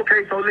who?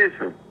 Okay, so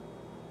listen.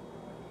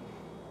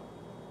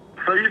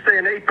 So you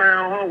saying they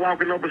found her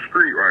walking up a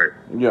street, right?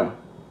 Yeah.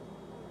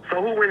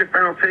 So who went and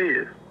found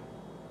Ted?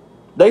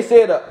 They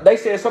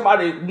said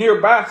somebody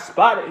nearby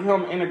spotted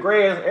him in the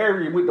grass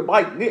area with the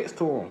bike next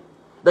to him.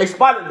 They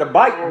spotted the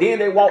bike, then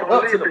they walked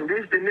up to the.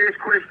 This the next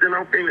question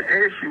I'm finna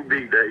ask you,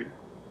 Big Day.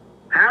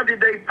 How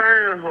did they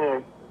find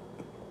her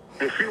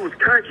and she was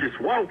conscious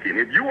walking?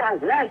 If you are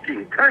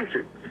walking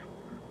conscious,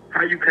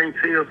 how you can't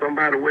tell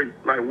somebody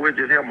what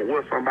just happened,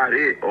 what somebody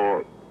ate,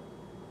 or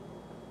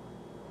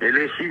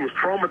unless she was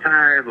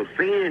traumatized of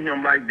seeing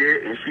him like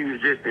that and she was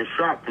just in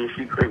shock and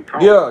she couldn't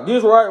talk. Yeah,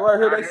 this right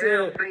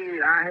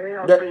here. I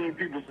have seen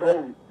people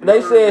so.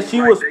 They said she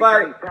was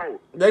spotted.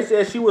 They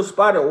said she was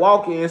spotted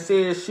walking and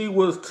said she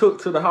was took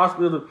to the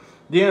hospital.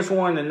 Then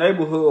someone in the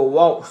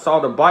neighborhood saw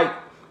the bike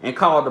and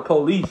called the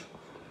police.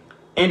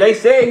 And they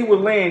said he was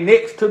laying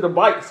next to the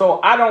bike.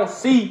 So I don't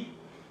see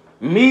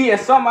me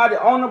and somebody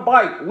on the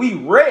bike. We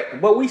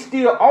wrecked, but we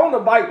still on the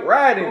bike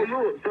riding. So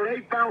look, so they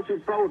found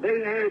you. So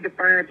they had to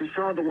find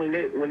Teshonda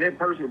when that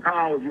person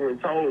called you and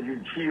told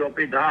you she up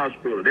at the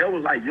hospital. That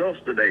was like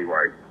yesterday,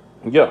 right?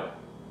 Yeah.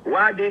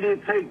 Why did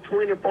it take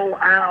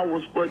 24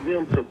 hours for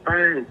them to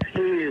find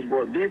Ted,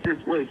 bro? This is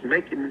what's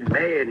making me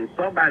mad. And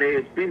somebody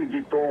is finna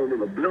get thrown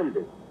in a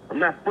blender. I'm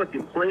not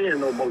fucking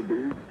playing no more,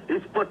 dude.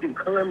 It's fucking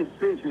common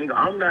sense, nigga.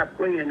 I'm not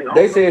playing, nigga.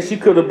 They said she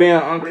could have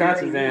been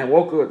unconscious and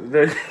woke up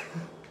today.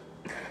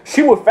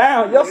 She was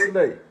found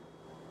yesterday.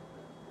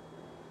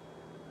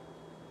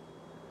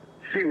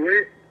 She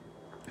went?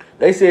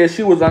 They said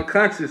she was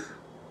unconscious.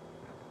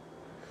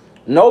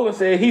 Nolan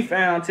said he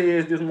found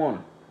Tez this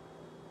morning.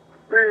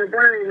 Man,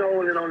 bring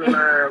Nolan on the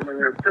line,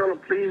 man. Tell him,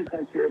 please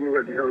come tell me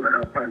what the hell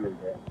I'm finding,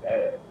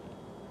 bro.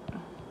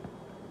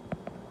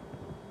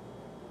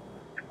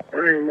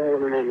 Bring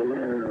Nolan on the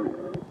line,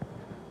 man.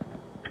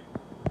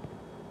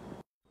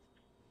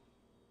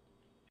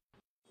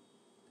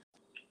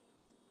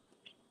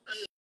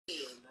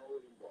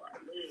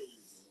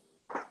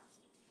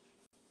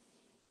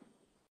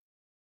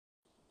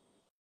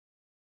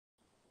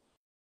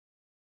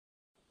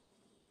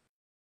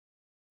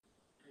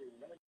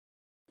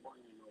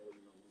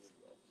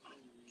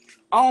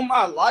 On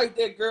my life,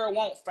 that girl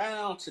won't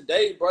found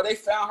today, bro. They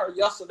found her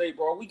yesterday,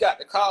 bro. We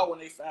got the call when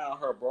they found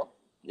her, bro.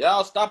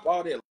 Y'all stop all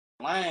that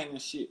lying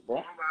and shit,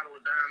 bro. Somebody was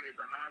down at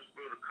the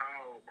hospital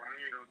call, bro. I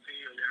ain't gonna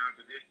tell y'all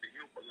that this the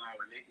HIPAA law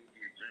and they can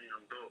get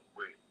jammed up,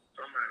 but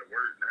somebody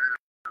worked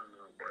down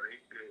there, bro. They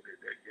said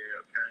that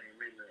girl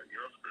came in there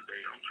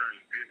yesterday. I'm trying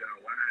to figure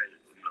out why.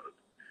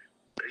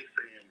 They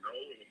saying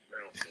Nolan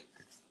found him.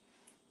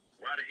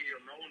 Why the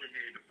hell Nolan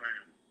had to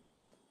find him?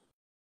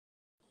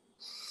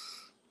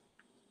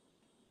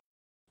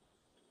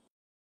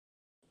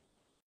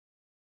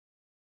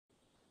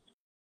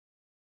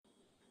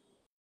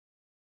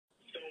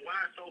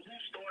 So who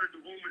started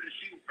the rumor that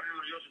she was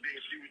found yesterday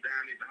and she was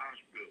down at the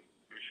hospital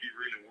when she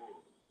really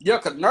was? Yeah,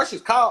 because nurses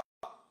called.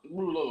 I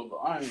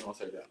ain't gonna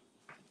say that.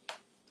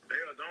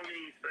 Don't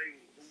even say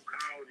who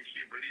called and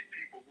shit, but it's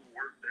people who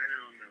work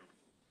down there.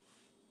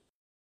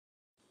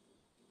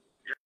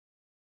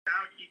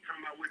 Y'all keep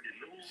talking about what the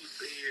news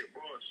said,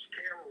 bro.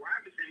 Carol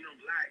Robinson them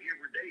lie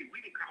every day.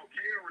 We done caught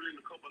Carol in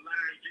a couple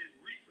lines just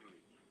recently.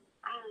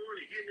 I don't want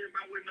to hear nothing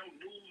about what no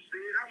news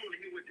said. I want to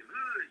hear what the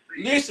hood said.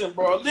 Listen,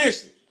 bro,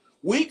 listen.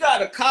 We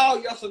got a call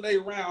yesterday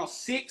around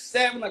 6,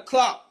 7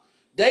 o'clock.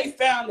 They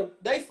found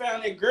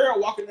that girl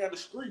walking down the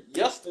street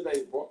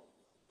yesterday, bro.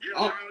 Yeah,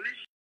 all this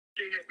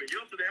shit happened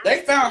yesterday.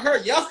 They found her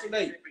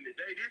yesterday. This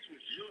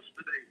was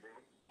yesterday,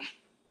 bro.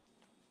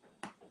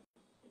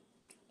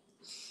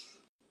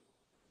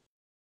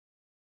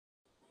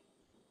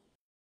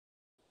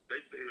 They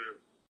said.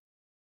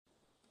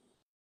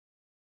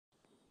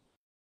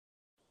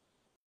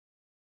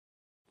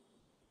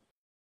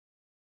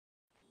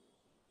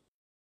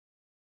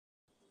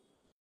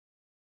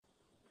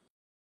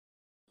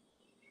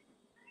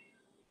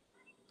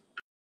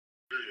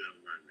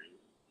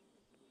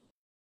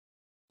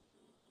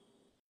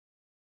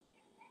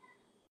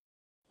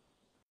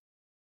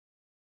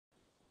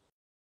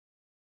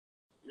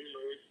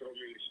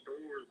 many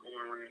stories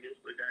going around. This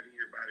what got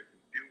everybody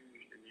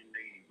confused and then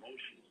they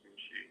emotions and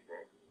shit, bro.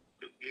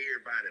 Cause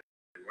everybody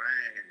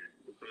lying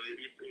because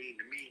it seemed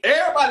to me.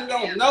 Everybody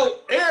don't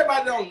know.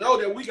 Everybody don't know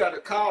that we got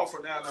a call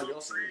for down there. Bro,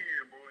 it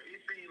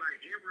seemed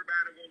like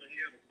everybody want to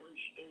hear the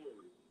first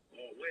story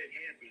or what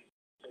happened,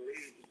 so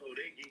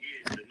they can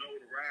get the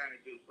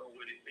notoriety or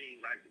what it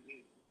seemed like to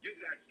me. You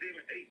got 7,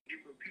 8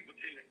 different people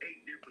telling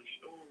 8 different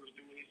stories,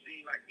 dude. It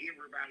seems like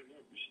everybody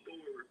wants the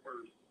story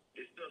first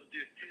instead of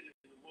just telling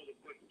the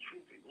motherfucking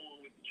truth and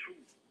going with the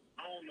truth.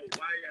 I don't know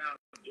why y'all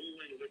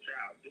doing what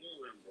y'all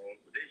doing, bro,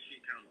 but that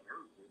shit kind of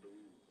hurtful,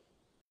 dude.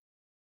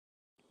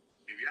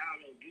 If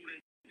y'all don't do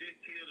that, just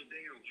tell the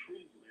damn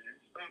truth,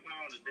 man. Stop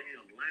all the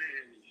damn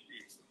lying and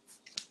shit.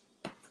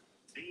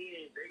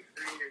 Then they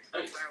said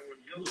somebody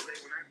was yesterday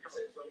when I talked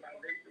to somebody,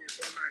 they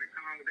said somebody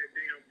called that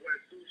damn boy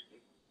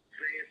sister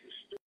saying some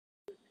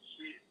stupid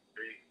shit,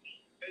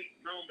 fake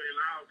number and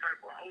all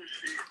type of whole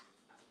shit.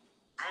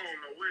 I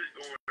don't know what's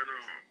going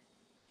on.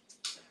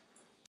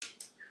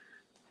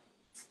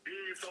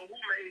 Then so who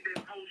made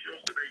that post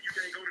yesterday? You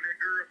can't go to that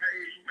girl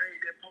page. You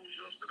made that post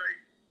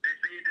yesterday. They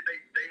said that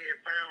they had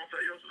found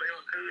her yesterday,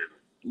 her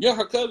cousin. Yeah,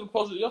 her cousin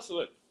posted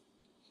yesterday.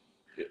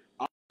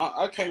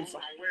 I can't. On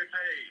what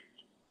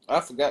page? I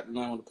forgot the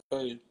name of the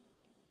page.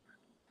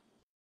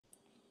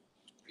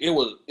 It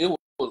was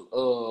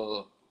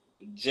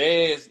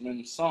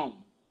Jasmine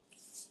something.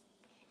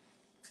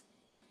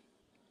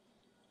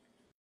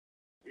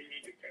 We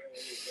need to call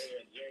this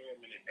man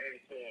Jeremy and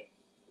ask her,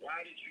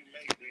 why did you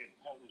make that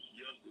post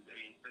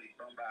yesterday and say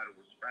somebody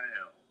was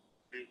found?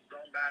 If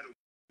somebody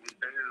was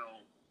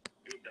down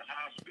at the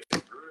hospital,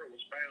 the girl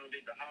was found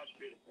at the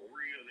hospital for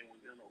real and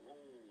was in a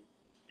room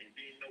and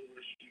didn't know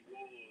where she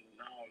was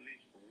and all this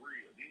for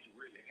real. This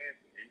really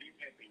happened. And this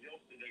happened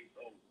yesterday,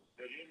 so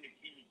for them to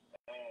keep,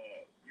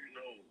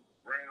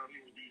 around here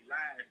with these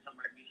lies, talking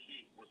about this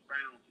shit was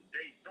found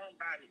today,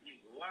 somebody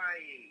is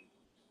lying.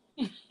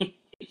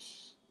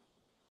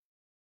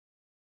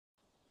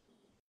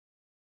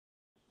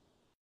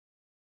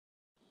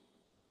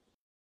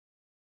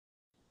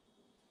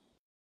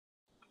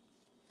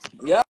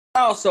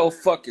 Y'all so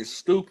fucking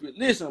stupid.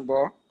 Listen,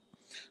 bro.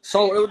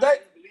 So if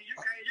they,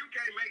 you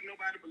can't make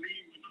nobody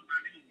believe what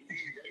nobody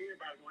believes.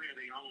 Everybody gonna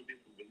have their own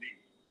different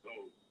beliefs.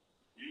 So,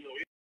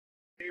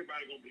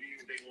 everybody gonna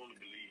believe what they want to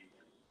believe.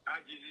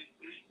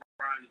 It's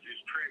probably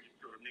just tragic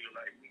to a nigga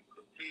like me.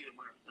 Cause tell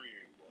my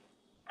friend, bro,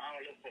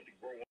 all them fucking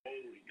grow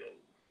old and go. I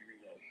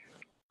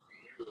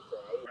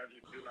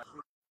just feel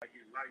like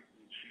his life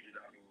was cheated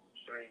out on.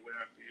 Same way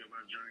I feel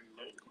my journey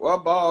low. well,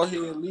 ball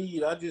head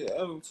lead. I just asked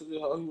him to the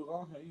hoe he was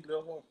on here. He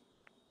left her.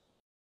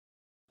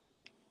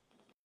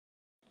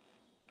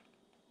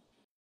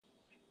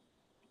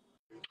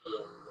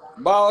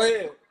 Ball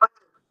head.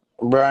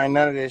 Bro, ain't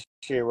none of this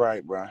shit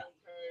right, bro.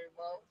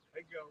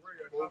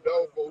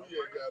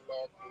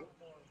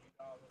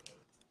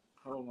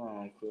 Hold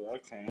on, cuz I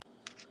can't.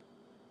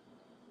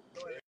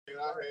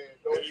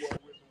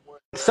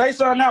 Say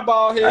something now,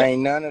 ball head.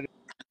 Ain't none of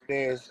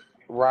this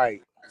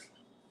right.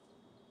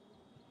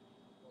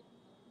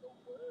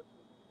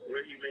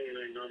 What do you mean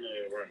ain't none of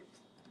that right?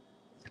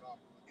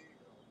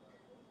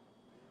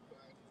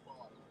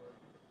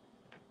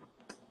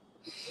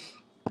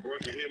 Bro,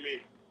 can you hear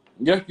me?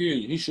 Yeah,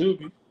 he should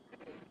be.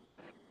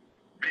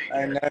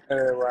 Ain't none of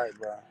that right,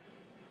 bro.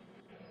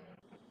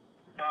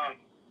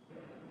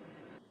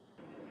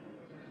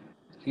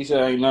 He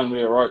said ain't nothing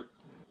there right.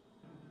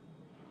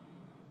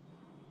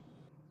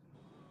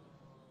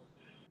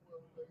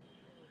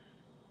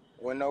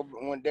 When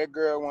that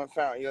girl went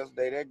found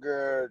yesterday, that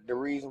girl, the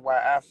reason why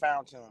I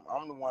found him,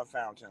 I'm the one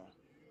found him.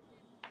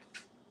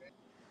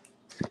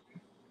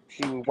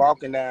 She was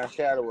walking down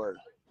Shadowwork.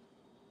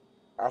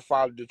 I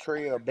followed the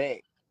trail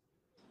back.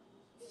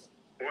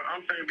 Well,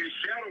 I'm saying this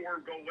shadow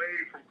work go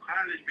way from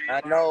college.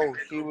 I know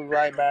she was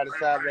right by the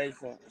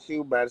Salvation. She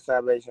was by the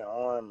Salvation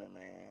Army,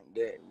 man.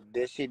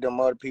 That shit, them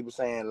other people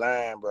saying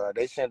lying, bro.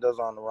 They sent us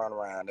on the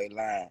runaround. They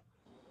lying.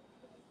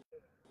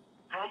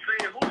 I'm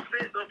saying, who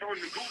sent us on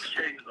the goose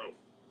chase, though?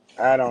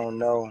 I don't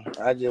know.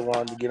 I just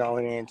wanted to get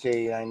on here and tell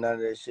you ain't none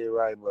of that shit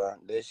right, bro.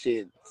 That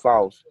shit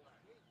false.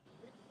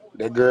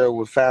 That girl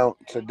was found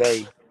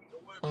today,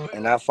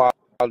 and I followed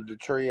the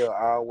trail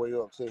all the way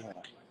up to him.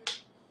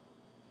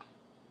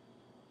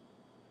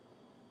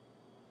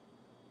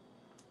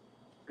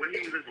 When he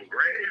was in some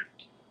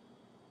grass?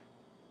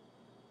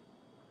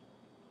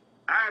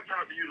 I'll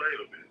talk to you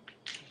later, man.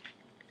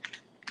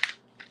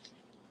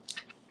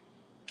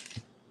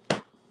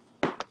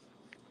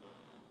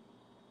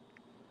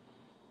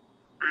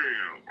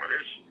 Damn, boy,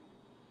 that shit.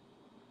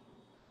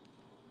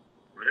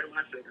 Well, that's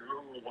my second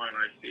home one I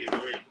see. Wait, oh,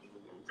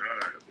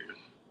 God, man.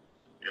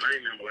 It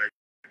ain't number like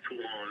 2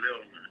 on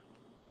level, man.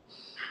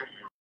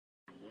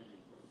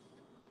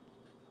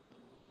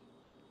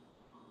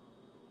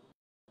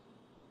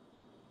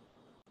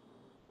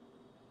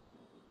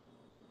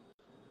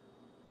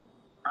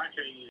 I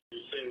can't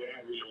even say what I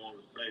really want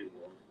to say,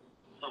 boy.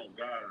 Oh,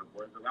 God,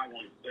 boy, because I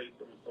want to say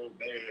something so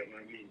bad, I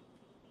mean.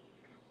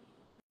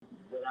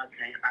 But I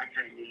can't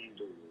even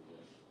do it,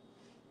 boy.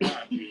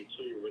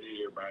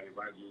 about it if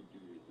I just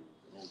did it.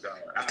 Oh,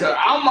 God.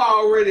 I'm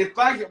already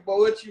thinking about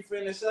what you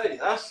finna say.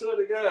 I swear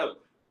to God.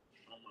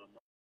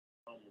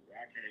 I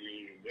can't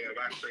even. Well, if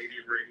I say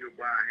this right here,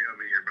 why I have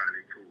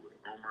everybody to it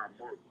on my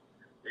mother.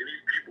 And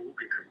these people who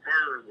can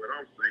confirm what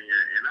I'm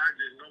saying, and I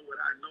just know what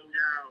I know,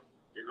 y'all.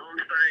 And the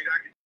only thing I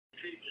can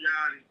teach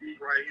y'all is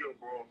this right here,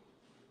 bro.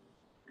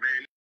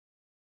 Man,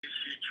 this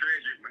shit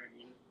tragic,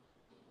 man.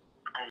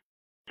 Oh,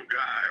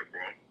 God,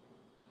 bro.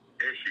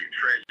 That shit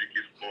tragic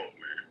as fuck,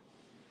 man.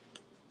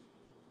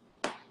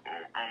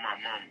 On my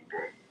mama,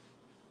 bro.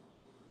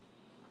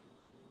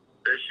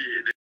 That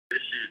shit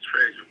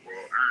tragic, bro.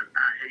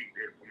 I hate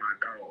that for my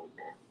dog,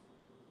 bro.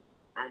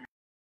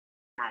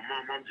 My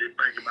mom, I'm just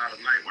thinking about a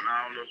night when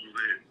all of us was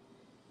at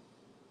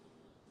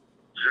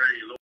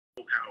Jane Low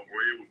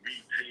Cowboy. It was me,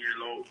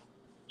 10 Low,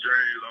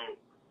 Jane Low,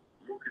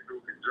 Mookie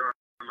Duke, and John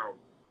Low.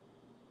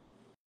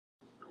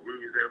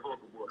 We was at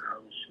Huckleberry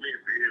House in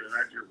Smithfield, and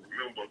I just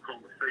remember a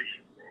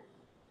conversation, bro.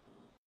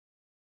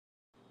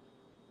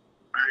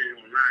 I ain't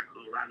gonna lie,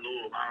 cuz I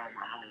love all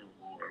my homeboys,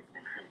 bro.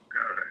 Oh,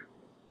 God.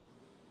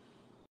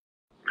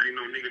 Ain't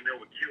no nigga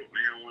never killed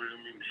me on one of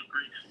them in the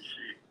streets and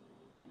shit.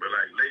 But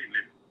like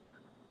lately,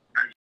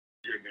 I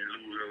just been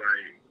losing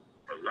like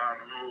a lot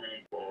of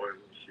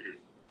homeboys and shit.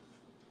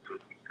 To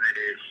some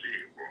sad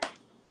shit, bro.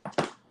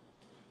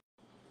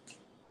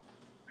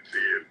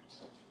 Yeah.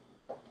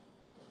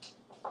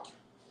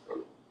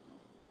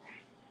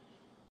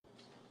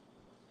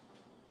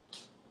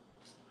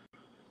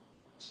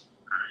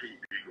 I hate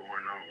this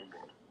going on,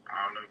 bro.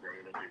 All that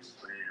rolled up in the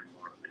sand,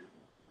 Martin.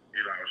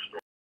 It all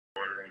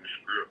started on the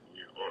script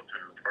in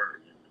Uptown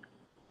Park.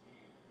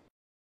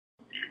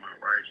 Even my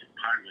rights and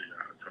partners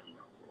y'all talking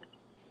about, bro.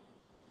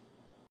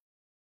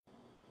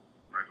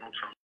 Like I'm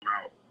talking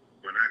about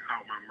when I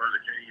caught my murder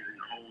case and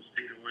the whole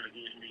city went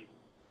against me.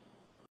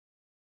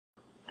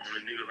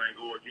 Only niggas ain't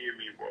go against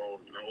me, bro.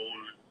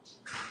 Nolan,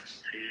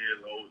 Ted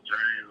Low,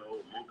 Jane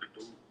Low, Mookie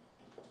Duke,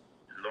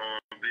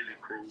 Long Billy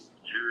Crew,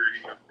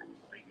 Jerry Hill Crew.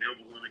 They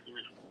never went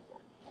against me, bro.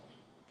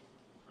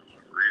 I'm a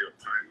real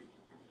tiny.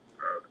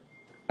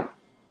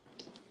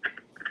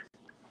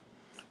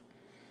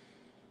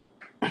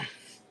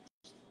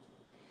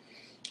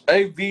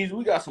 Hey, V's,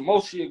 we got some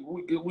more shit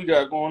we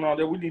got going on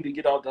there. We need to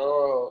get out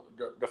the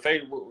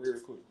Facebook real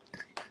quick.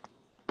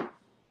 Hey,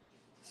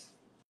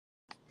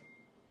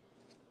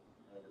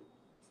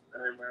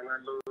 man, I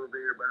love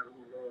everybody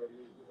who loves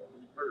me, bro. We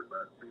hurt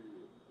by 2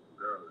 years.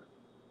 God.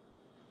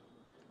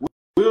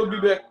 We'll be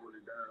back.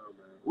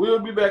 We'll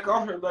be back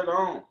on here later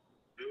on.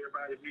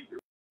 Everybody beat the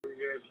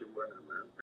reaction button, man.